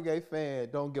Marvin Gaye fan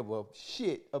don't give a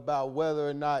shit about whether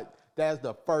or not that's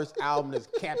the first album that's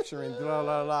capturing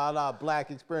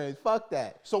black experience. Fuck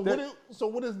that. So what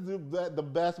is the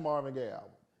best Marvin Gaye album?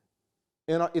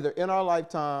 Either In Our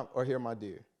Lifetime or Hear My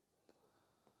Dear.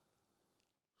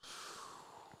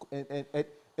 And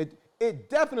it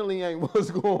definitely ain't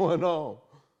what's going on.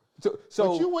 So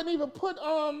But you wouldn't even put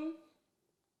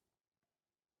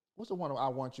what's the one I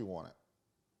Want You on it?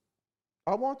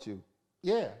 I Want You.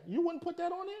 Yeah, you wouldn't put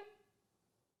that on there?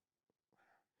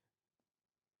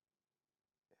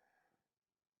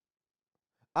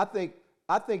 I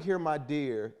think Hear My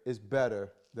Dear is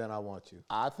better than I Want You.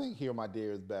 I think Hear My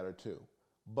Dear is better too.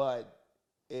 But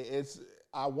it's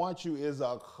I Want You is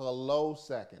a close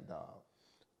second, dog.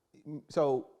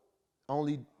 So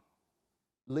only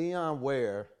Leon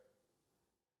Ware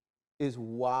is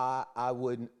why I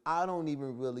don't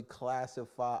even really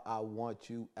classify I Want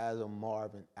You as a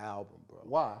Marvin album, bro.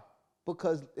 Why?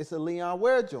 Because it's a Leon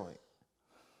Ware joint.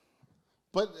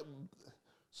 But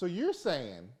so you're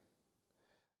saying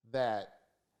that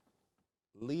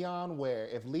Leon Ware,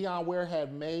 if Leon Ware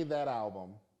had made that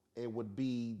album, it would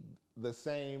be the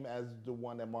same as the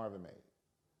one that Marvin made?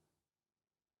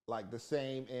 Like the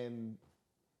same in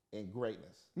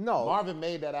greatness? No. Marvin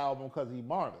made that album because he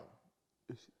Marvin.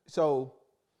 So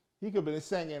He could have been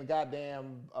singing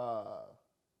goddamn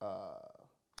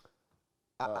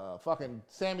fucking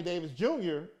Sammy Davis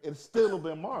Jr. It still have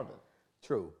been Marvin.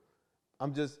 true. I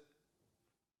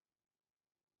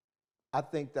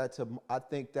think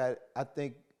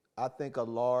a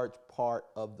large part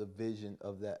of the vision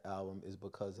of that album is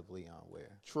because of Leon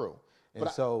Ware. True. And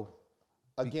But so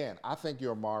again, I think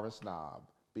you're a Marvin snob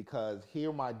because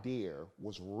Hear My Dear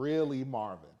was really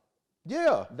Marvin.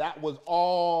 yeah, That was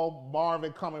all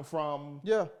Marvin coming from.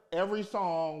 yeah, Every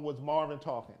song was Marvin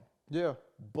talking. yeah.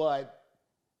 But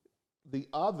the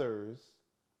others,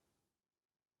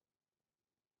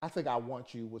 I think I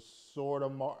Want You was sort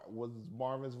of was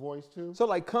Marvin's voice too. So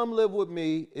like Come Live With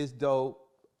Me is dope.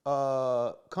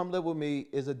 Come Live With Me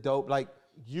is a dope, like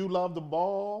You Love the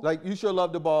Ball. You Sure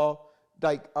Love the Ball.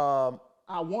 Like I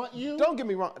Want You. don't get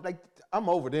me wrong, like I'm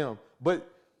over them. But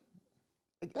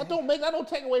That don't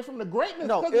take away from the greatness.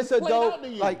 no, 'cause it's a played out dope to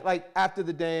you. like After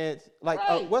the Dance. Like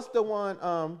Right. what's the one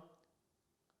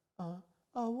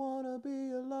I wanna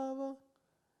be a lover.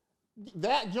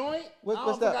 that joint. What's I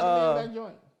don't that, think I named that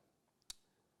joint.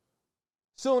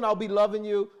 Soon I'll Be Loving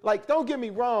You. Like, don't get me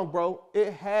wrong, bro.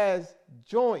 It has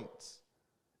joints.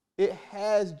 It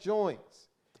has joints.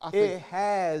 I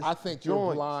think you're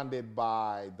joints. blinded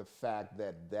by the fact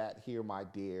that Hear My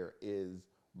Dear is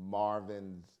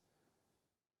Marvin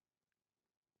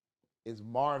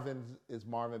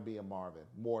being Marvin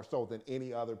more so than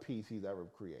any other piece he's ever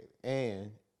created.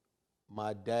 And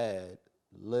my dad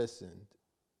listened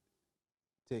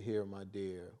to Hear My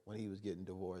Dear when he was getting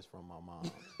divorced from my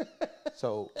mom.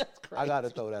 So I got to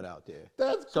throw that out there.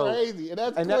 That's So- crazy, and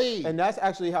that's And, clean. that's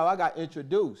actually how I got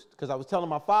introduced, because I was telling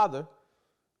my father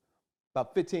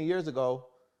about 15 years ago,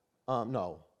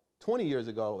 20 years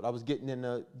ago, I was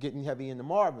getting heavy into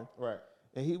Marvin. Right.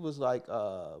 And he was like,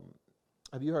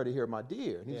 have you heard of Hear My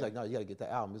Dear? And he was like, no, you got to get the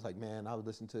album. He's like, man, I was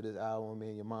listening to this album, me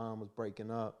and your mom was breaking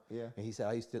up. Yeah. And he said,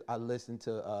 I listened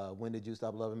to When Did You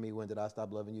Stop Loving Me? When Did I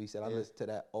Stop Loving You? He said, I listened to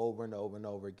that over and over and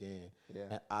over again. Yeah.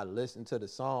 And I listened to the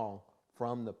song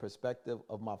from the perspective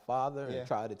of my father Yeah. and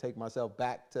tried to take myself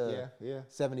back to Yeah.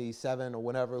 77 or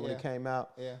whenever when Yeah. it came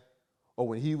out. Yeah. Or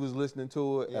when he was listening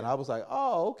to it. And Yeah. I was like,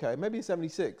 oh, okay, maybe it's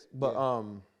 76. But Yeah.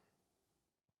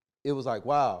 it was like,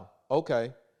 wow,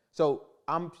 okay. So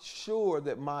I'm sure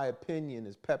that my opinion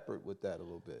is peppered with that a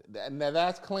little bit. Now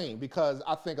that's clean, because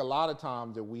I think a lot of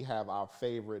times that we have our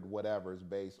favorite whatever's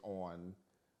based on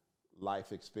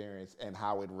life experience and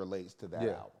how it relates to that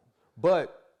album.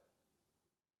 But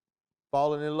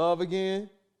Falling in Love Again,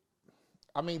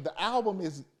 I mean, the album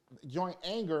is Joint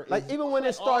Anger. like is even when it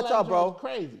all starts that out, bro, joint's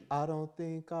crazy. I don't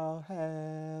think I'll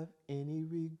have any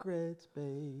regrets,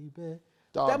 baby.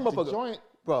 Dog, that the motherfucker, joint,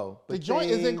 bro. the but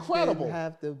joint is things incredible. didn't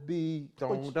have to be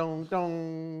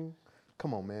dong.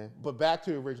 Come on, man. But back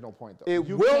to the original point, though. It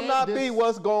You will can't not be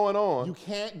what's going on. You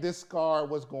can't discard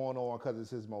what's going on because it's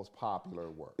his most popular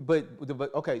work. But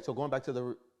okay, so going back to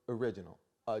the original,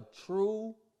 a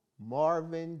true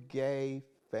Marvin Gaye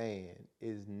fan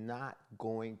is not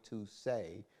going to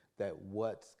say that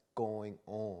What's Going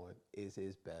On is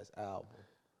his best album.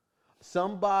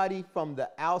 Somebody from the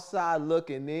outside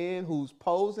looking in who's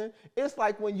posing, it's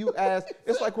like when you ask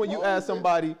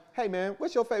somebody, hey man,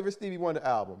 what's your favorite Stevie Wonder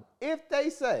album? If they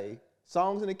say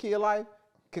Songs in the Key of Life,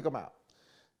 kick them out.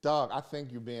 Dog, I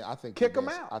think you're being out. I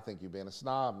think you're being a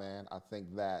snob, man. I think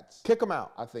that's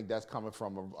coming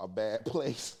from a bad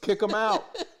place. Kick them out.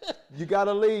 You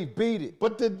gotta leave. Beat it.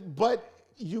 But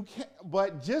you can't.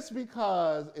 But just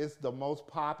because it's the most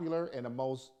popular and the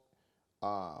most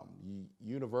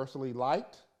universally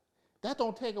liked, that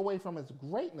don't take away from its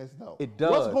greatness, though. It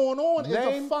does. What's going on is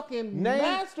a fucking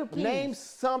masterpiece. Name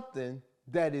something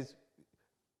that is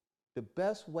the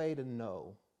best way to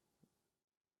know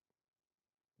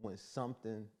when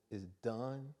something is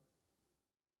done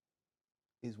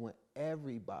is when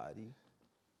everybody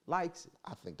likes it.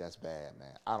 I think that's bad,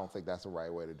 man. I don't think that's the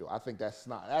right way to do it. I think that's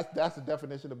snob. That's the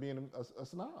definition of being a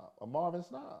snob, a Marvin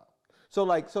snob. So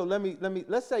let's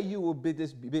say you were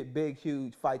this big,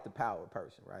 huge fight the power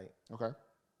person, right? Okay.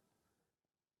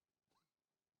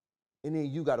 And then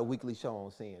you got a weekly show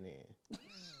on CNN.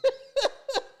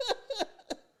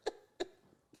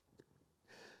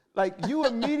 Like, you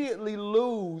immediately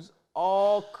lose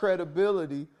all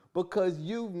credibility because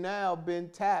you've now been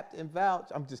tapped and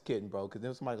vouched. I'm just kidding, bro, because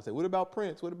then somebody will say, what about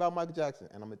Prince? What about Michael Jackson?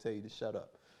 And I'm going to tell you to shut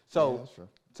up. So, Yeah, that's true.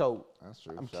 That's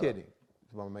true. I'm Shut kidding.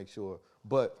 I want to make sure.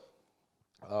 But,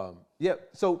 yeah,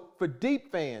 so for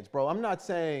deep fans, bro, I'm not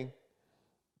saying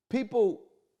people,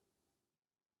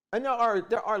 and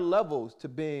there are levels to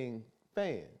being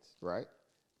fans. Right.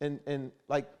 And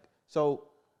like, so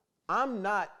I'm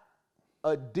not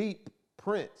a deep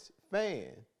Prince fan.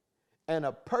 And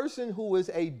a person who is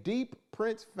a deep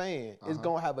Prince fan is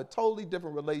going to have a totally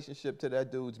different relationship to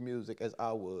that dude's music as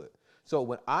I would. So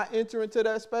when I enter into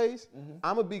that space,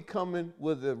 I'm going to be coming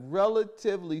with a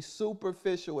relatively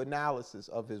superficial analysis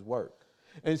of his work.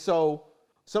 And so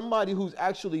somebody who's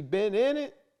actually been in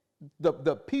it,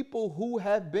 the people who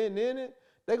have been in it,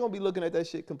 they're going to be looking at that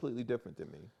shit completely different than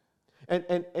me.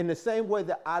 And in the same way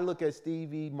that I look at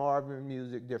Stevie Marvin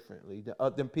music differently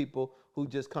than people who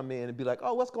just come in and be like,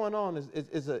 oh, what's going on is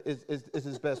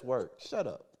his best work. Shut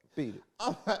up. Beat it.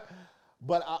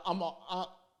 But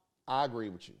I agree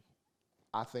with you.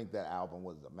 I think that album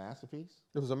was a masterpiece.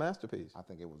 It was a masterpiece. I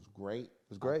think it was great. It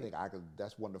was great. I think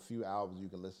that's one of the few albums you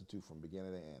can listen to from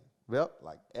beginning to end. Yep.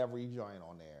 Like every joint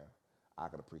on there, I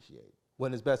could appreciate.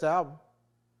 Wasn't his best album?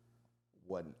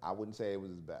 I wouldn't say it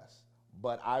was his best.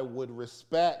 But I would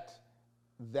respect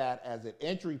that as an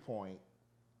entry point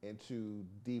into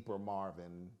deeper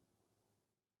Marvin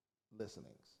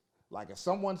listenings. Like if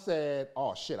someone said,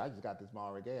 oh shit, I just got this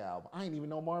Marvin Gaye album. I didn't even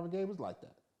know Marvin Gaye was like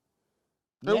that.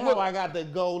 Now I got to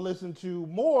go listen to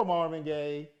more Marvin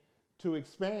Gaye to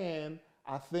expand.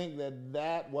 I think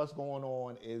that what's going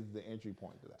on is the entry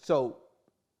point to that. So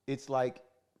it's like,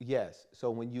 yes.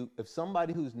 So if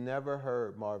somebody who's never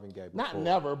heard Marvin Gaye before. Not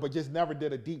never, but just never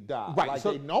did a deep dive. Right. Like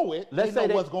So they know it. Let's they say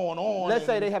know what's going on. Let's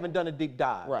say they haven't done a deep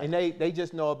dive. Right. And they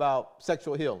just know about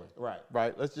sexual healing. Right.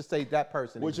 Right. Let's just say that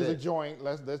person Which is a exists. joint.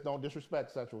 Let's don't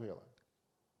disrespect sexual healing.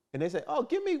 And they say, oh,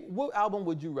 give me, what album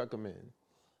would you recommend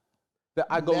that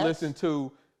I go Next, listen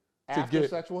to After get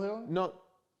sexual healing? No,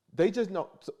 they just know.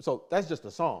 So that's just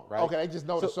a song, right? Okay, they just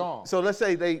know the song. So let's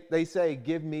say they say,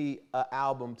 give me an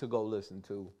album to go listen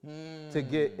to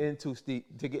get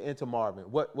into Marvin.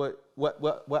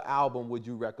 What album would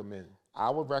you recommend? I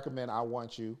would recommend I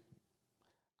Want You.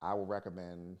 I would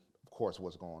recommend, of course,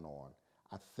 What's Going On.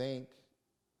 I think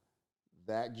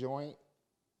that joint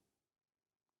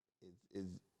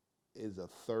is a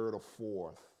third or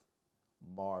fourth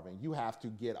Marvin. You have to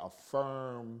get a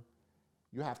firm,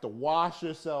 you have to wash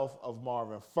yourself of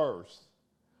Marvin first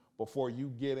before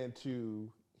you get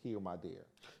into Hear My Dear.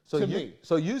 So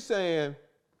you saying,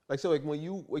 like, so like when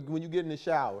you get in the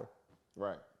shower,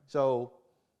 right? So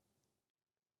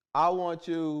I Want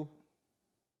You,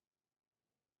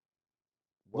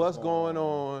 What's Going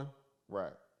On,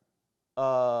 right?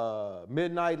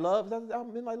 Midnight Love. Is that the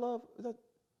album Midnight Love? Is that?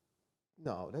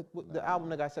 No, the album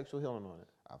that got Sexual Healing on it.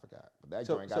 I forgot. But that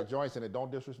joint got joints in it. Don't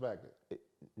disrespect it.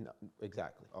 No,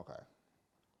 exactly. Okay.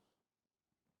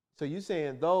 So you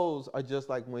saying those are just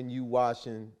like when you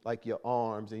washing like your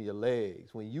arms and your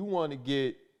legs. When you want to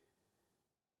get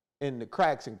in the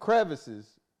cracks and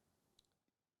crevices,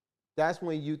 that's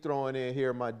when you throwing in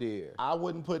Hear My Dear. I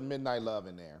wouldn't put Midnight Love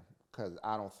in there because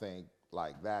I don't think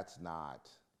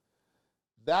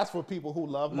that's for people who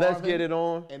love Marvin. Let's Get It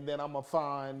On. And then I'm going to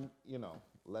find,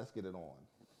 Let's Get It On.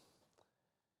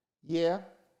 Yeah.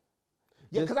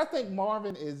 Yeah, because I think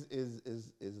Marvin is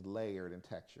layered and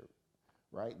textured,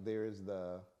 right? There's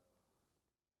the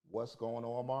What's Going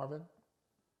On Marvin,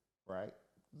 right?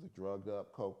 The drugged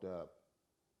up, coked up,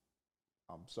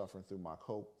 I'm suffering through my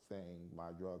coke thing,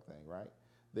 my drug thing, right?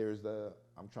 There's the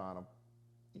I'm trying to,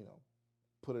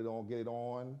 put it on, get it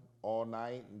on all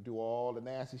night and do all the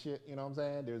nasty shit, you know what I'm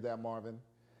saying? There's that Marvin.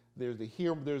 There's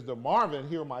the Marvin,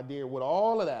 Hear My Dear, with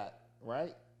all of that,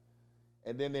 right?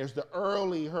 And then there's the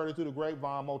early Heard It Through the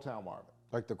Grapevine Motown Marvin.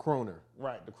 Like the crooner.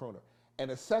 Right, the crooner.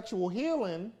 And the Sexual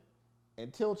Healing,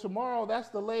 Until Tomorrow, that's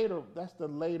the later,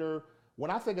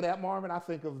 when I think of that Marvin, I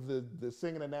think of the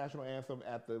singing the national anthem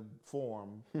at the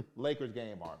Forum, Lakers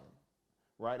game Marvin,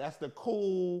 right? That's the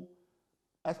cool,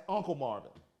 that's Uncle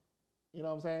Marvin. You know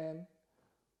what I'm saying?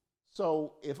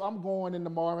 So if I'm going into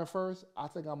Marvin first, I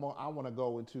think I want to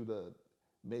go into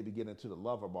maybe get into the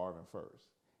Lover Marvin first,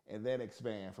 and then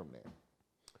expand from there.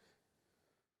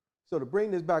 So to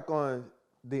bring this back on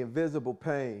The Invisible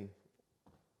Pain,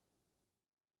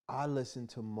 I listen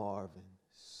to Marvin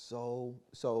so.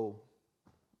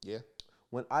 Yeah.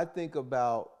 When I think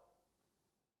about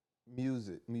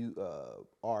music,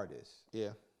 artists, yeah,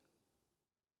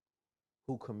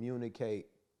 who communicate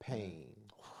pain,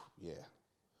 yeah,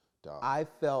 dog. I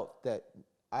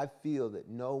feel that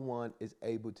no one is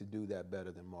able to do that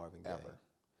better than Marvin Gaye. Ever.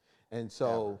 And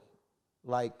so,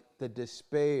 like the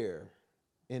despair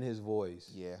in his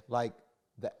voice, yeah, like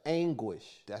the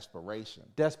anguish, desperation,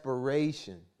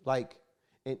 like,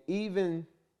 and even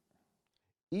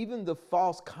even the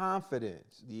false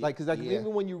confidence. Yeah, Like, cause like yeah.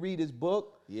 even when you read his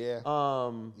book, Yeah.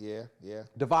 Yeah. Yeah.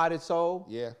 Divided Soul,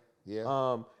 Yeah.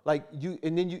 Yeah. like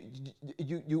and then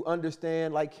you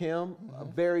understand like him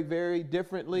very, very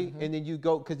differently, and then you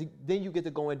go, cause then you get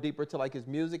to go in deeper to like his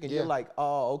music, and Yeah. you're like,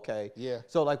 oh, okay. Yeah.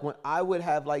 So like when I would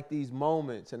have like these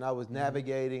moments, and I was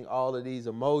navigating all of these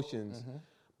emotions,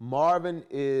 Marvin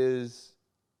is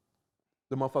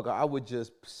the motherfucker I would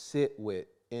just sit with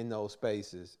in those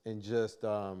spaces and just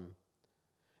kind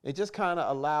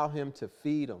of allow him to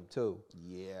feed them too.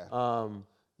 Yeah.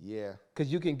 Yeah.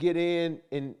 Because you can get in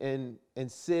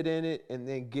and sit in it and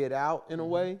then get out in a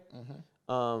way.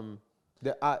 And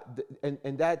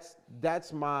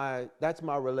that's my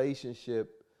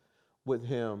relationship with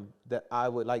him, that I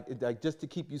would like just to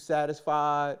keep you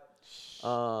satisfied.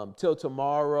 Till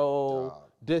Tomorrow, Dog.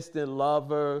 Distant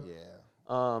Lover. Yeah.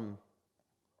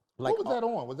 Like what was that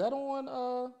on? Was that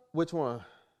on which one?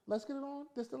 Let's Get It On?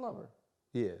 Distant Lover.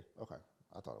 Yeah, Okay.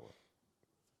 I thought it was.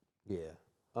 yeah.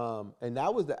 And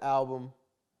that was the album.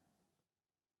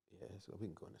 Yeah, so we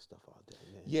can go into stuff all day,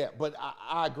 man. Yeah, but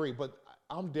I agree. But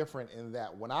I'm different in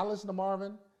that when I listen to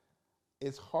Marvin,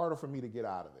 it's harder for me to get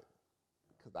out of it.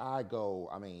 Because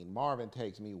Marvin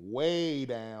takes me way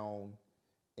down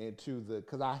into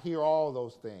because I hear all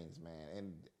those things, man.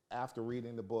 And after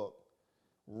reading the book,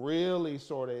 really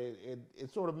sort of,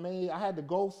 it sort of made, I had to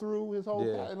go through his whole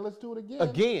and listen to it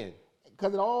Again.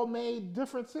 because it all made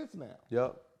different sense now.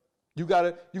 Yep. You got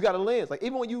a lens. Like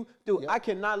even when you do, I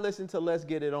cannot listen to Let's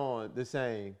Get It On the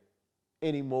same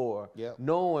anymore. Yep.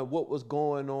 Knowing what was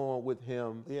going on with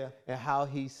him and how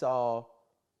he saw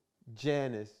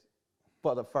Janice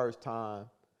for the first time.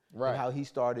 Right. And how he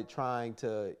started trying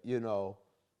to,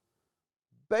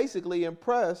 basically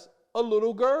impress a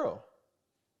little girl.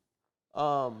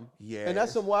 Yeah. And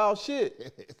that's some wild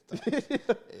shit. It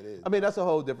is. I mean, that's a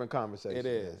whole different conversation. It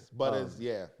is. But it's,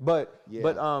 But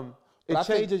But I it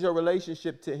changes your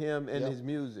relationship to him and his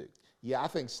music. Yeah, I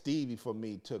think Stevie, for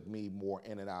me, took me more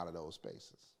in and out of those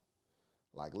spaces.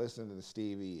 Like, listening to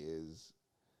Stevie is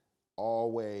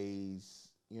always,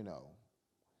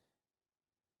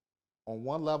 on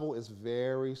one level, it's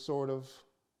very sort of,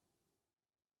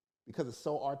 because it's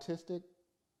so artistic,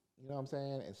 you know what I'm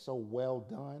saying? It's so well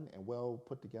done and well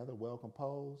put together, well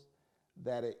composed,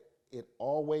 that it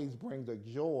always brings a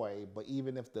joy, but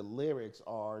even if the lyrics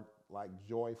are like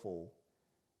joyful,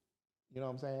 you know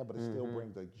what I'm saying? But it still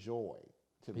brings a joy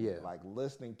to me. Yeah. Like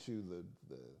listening to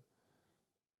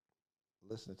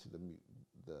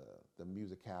the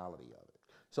musicality of it.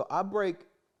 So I break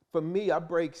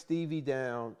Stevie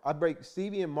down. I break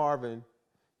Stevie and Marvin.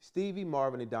 Stevie,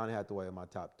 Marvin, and Donny Hathaway are my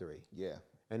top three. Yeah.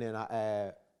 And then I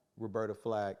add Roberta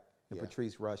Flack and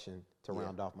Patrice Rushen to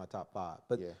round off my top five.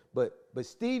 But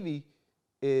Stevie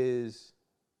is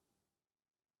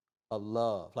a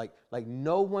love. Like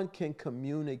no one can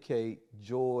communicate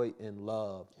joy and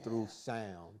love through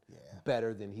sound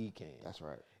better than he can. That's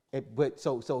right. But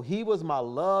so he was my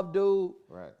love dude.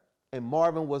 Right. And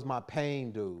Marvin was my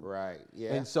pain dude. Right.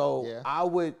 Yeah. And so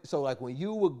like when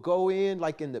you would go in,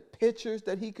 like in the pictures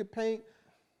that he could paint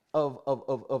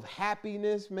of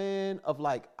happiness, man, of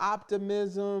like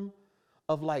optimism,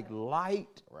 of like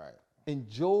light and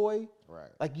joy. Right.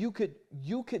 Like you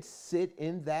could sit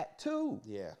in that too.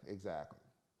 Yeah, exactly.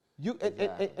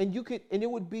 And you could, and it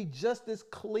would be just as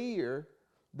clear.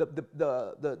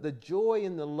 The joy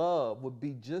and the love would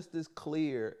be just as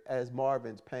clear as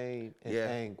Marvin's pain and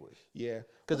anguish. Yeah.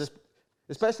 Because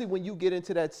especially when you get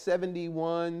into that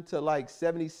 71 to like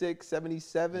 76,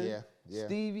 77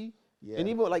 Stevie. Yeah. And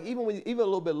even a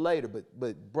little bit later,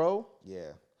 but bro.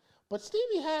 Yeah. But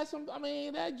Stevie had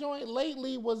that joint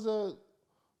lately was a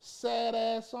sad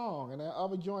ass song. And that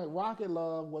other joint, Rocket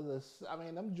Love,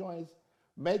 them joints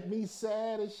make me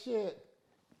sad as shit.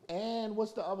 And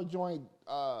what's the other joint?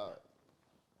 The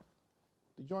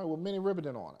joint with Minnie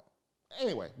Riperton on it.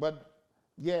 Anyway,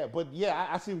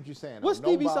 I see what you're saying. What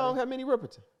Stevie song had Minnie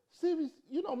Riperton? Stevie,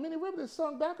 Minnie Riperton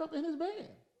sung backup in his band,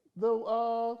 the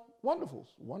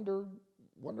Wonderfuls, Wonder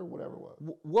whatever it was.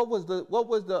 What was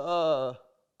the?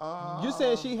 You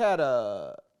saying she had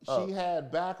She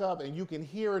had backup, and you can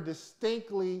hear her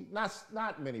distinctly.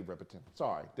 Not Minnie Riperton.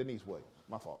 Sorry, Denise Williams.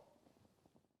 My fault.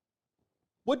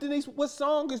 What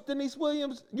song is Denise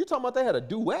Williams? You talking about they had a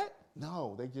duet?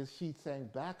 No, she sang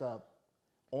backup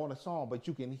on a song, but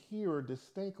you can hear her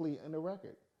distinctly in the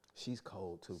record. She's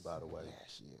cold too, by the way. Yeah,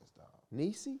 she is, dog.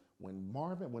 Niecy?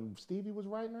 When Stevie was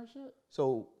writing her shit,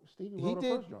 so Stevie wrote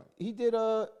her first joint. He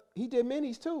did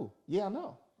Minnie's too. Yeah, I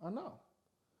know.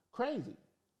 Crazy.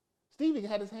 Stevie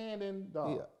had his hand in,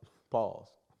 dog. Yeah.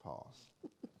 Pause.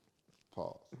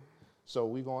 So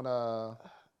we gonna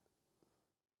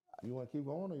You want to keep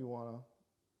going, or you want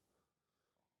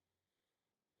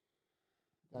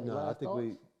to? No, I think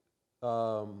we.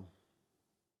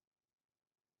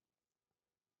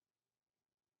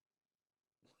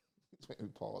 Let me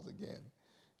pause again.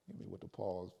 Hit me with the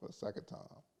pause for a second time.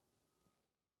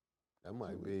 That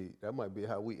might be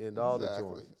how we end all the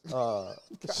joints. Got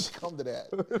to come to that.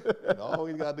 You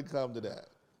always got to come to that.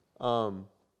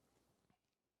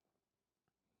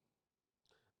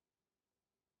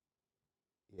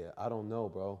 Yeah, I don't know,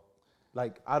 bro.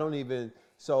 Like, I don't even.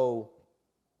 So,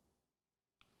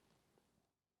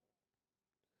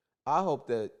 I hope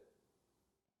that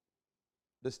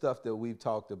the stuff that we've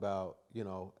talked about, you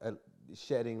know,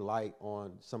 shedding light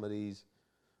on some of these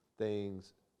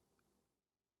things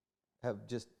have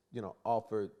just, you know,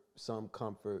 offered some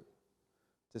comfort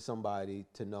to somebody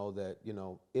to know that, you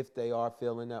know, if they are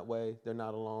feeling that way, they're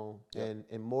not alone. Yep.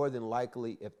 And more than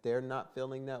likely, if they're not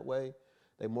feeling that way,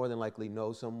 they more than likely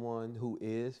know someone who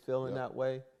is feeling Yep. that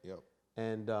way. Yep.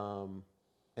 And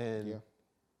Yeah.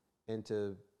 and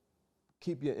to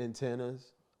keep your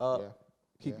antennas up, Yeah.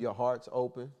 keep Yeah. your hearts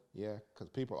open. Yeah, because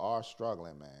people are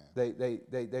struggling, man.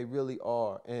 They really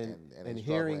are. And And they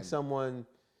hearing struggling.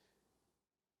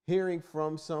 hearing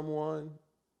from someone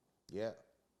Yeah.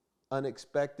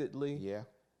 unexpectedly Yeah.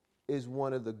 is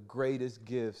one of the greatest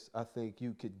gifts I think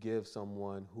you could give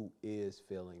someone who is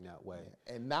feeling that way.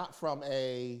 And not from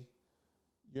a,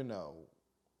 you know,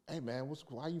 hey man,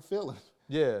 why you feeling?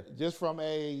 Yeah. Just from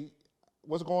a,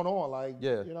 what's going on? Like,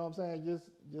 Yeah. you know what I'm saying?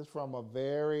 Just from a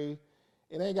very,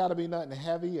 it ain't got to be nothing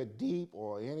heavy or deep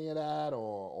or any of that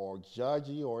or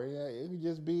judgy or any of that. It could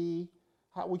just be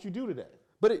what you do today.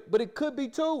 But it could be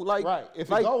too. Like, Right, if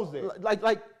it like, goes there.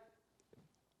 Like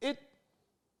it.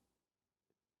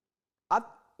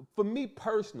 For me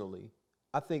personally,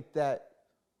 I think that,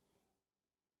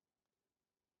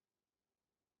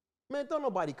 man, don't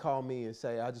nobody call me and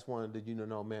say, I just wanted to, you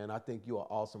know, man, I think you're an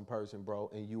awesome person,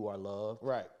 bro, and you are loved.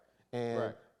 Right. And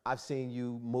Right. I've seen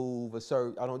you move a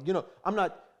certain, I'm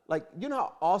not, like, you know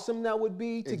how awesome that would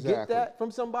be to get Exactly. that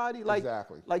from somebody? Like,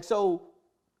 Exactly. Like, so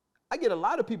I get a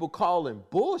lot of people calling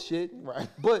bullshit. Right.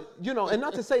 But, you know, and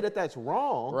not to say that that's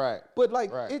wrong. Right. But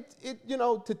like, Right. it, you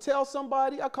know, to tell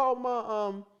somebody, I call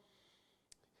my,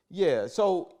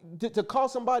 so to call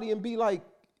somebody and be like,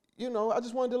 you know, I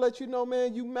just wanted to let you know,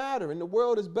 man, you matter and the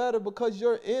world is better because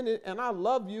you're in it and I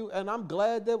love you and I'm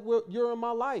glad that you're in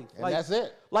my life. And that's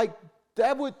it. Like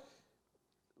that would,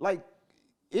 like,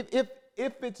 if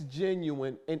it's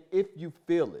genuine and if you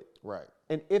feel it. Right.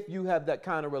 And if you have that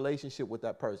kind of relationship with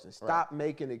that person, stop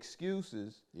making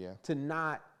excuses Yeah. to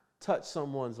not touch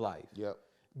someone's life. Yep.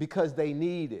 Because they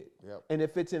need it. Yep. And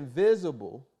if it's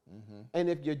invisible, and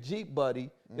if your Jeep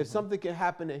buddy, if something can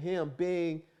happen to him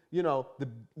being, you know,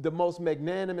 the most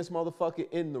magnanimous motherfucker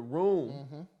in the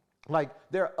room, like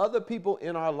there are other people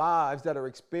in our lives that are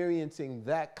experiencing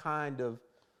that kind of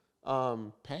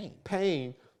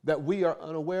pain that we are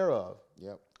unaware of.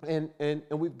 Yep. And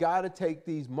we've got to take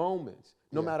these moments,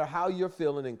 no matter how you're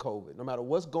feeling in COVID, no matter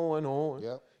what's going on.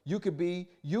 Yep. You could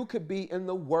be in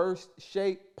the worst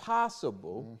shape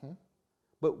possible.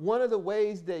 But one of the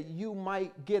ways that you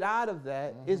might get out of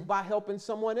that is by helping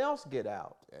someone else get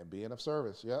out. And being of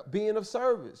service. Yep. Being of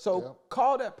service. So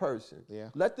call that person. Yeah.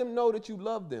 Let them know that you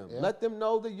love them. Yeah. Let them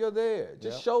know that you're there.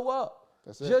 Just Yep. show up.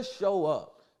 That's it. Just show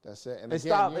up. That's it. And again,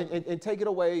 stop and take it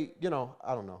away. You know,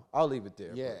 I don't know. I'll leave it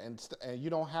there. Yeah, and you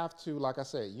don't have to, like I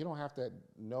said, you don't have to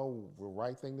know the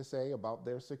right thing to say about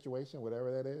their situation,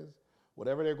 whatever that is,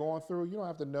 whatever they're going through. You don't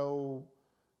have to know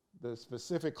the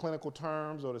specific clinical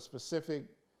terms or the specific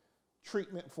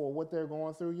treatment for what they're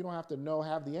going through. You don't have to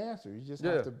have the answer. You just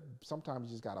have to, sometimes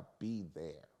you just got to be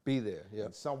there. Be there. Yeah.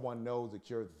 And someone knows that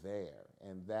you're there,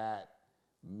 and that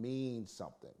means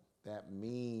something. That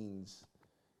means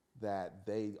that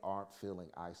they aren't feeling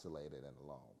isolated and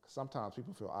alone. 'Cause sometimes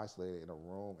people feel isolated in a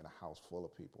room in a house full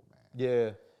of people, man.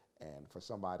 Yeah. And for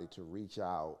somebody to reach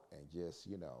out and just,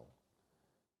 you know,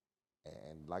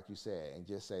 and like you said, and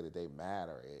just say that they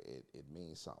matter, it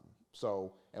means something.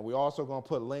 So, and we're also gonna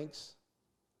put links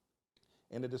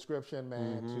in the description,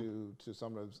 man, to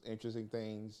some of those interesting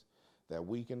things that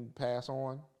we can pass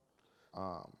on.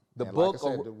 The and book,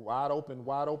 like I said, wide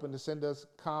open to send us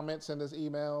comments, send us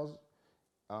emails.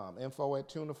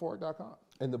 info@tunethefork.com.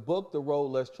 And the book, The Road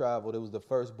Less Traveled, it was the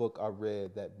first book I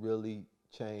read that really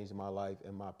changed my life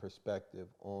and my perspective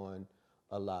on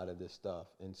a lot of this stuff.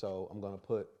 And so I'm going to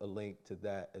put a link to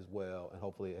that as well, and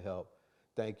hopefully it helped.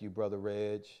 Thank you, Brother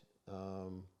Reg,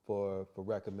 for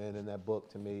recommending that book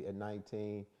to me at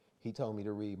 19. He told me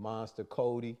to read Monster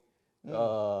Cody,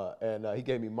 And he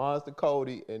gave me Monster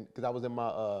Cody, and because I was in my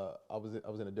I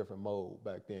was in a different mode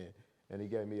back then, and he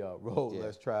gave me a Road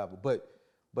Less Travel. But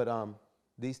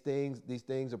these things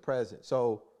are present.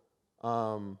 So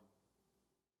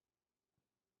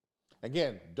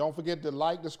again, don't forget to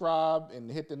like, subscribe,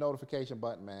 and hit the notification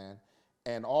button, man.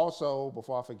 And also,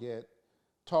 before I forget,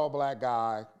 Tall Black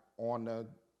Guy on the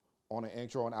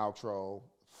intro and outro,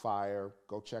 fire.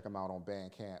 Go check him out on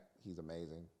Bandcamp. He's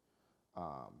amazing.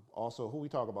 Also, who we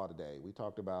talk about today? We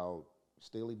talked about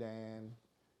Steely Dan.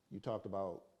 You talked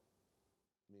about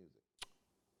music.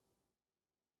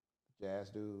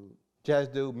 Jazz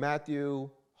dude, Matthew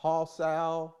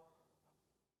Halsall,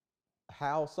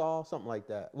 something like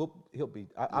that. He'll be.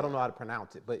 I don't know how to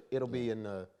pronounce it, but it'll be in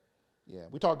the. Yeah,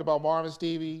 we talked about Marvin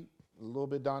Stevie, a little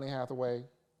bit Donny Hathaway.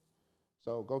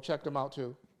 So go check them out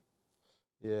too.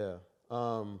 Yeah.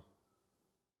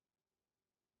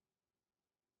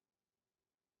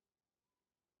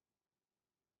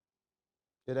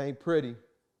 It ain't pretty.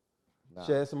 Nah.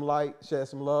 Shed some light, shed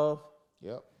some love.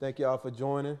 Yep. Thank y'all for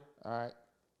joining. All right.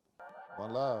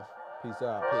 One love. Peace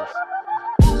out.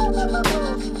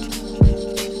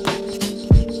 Peace.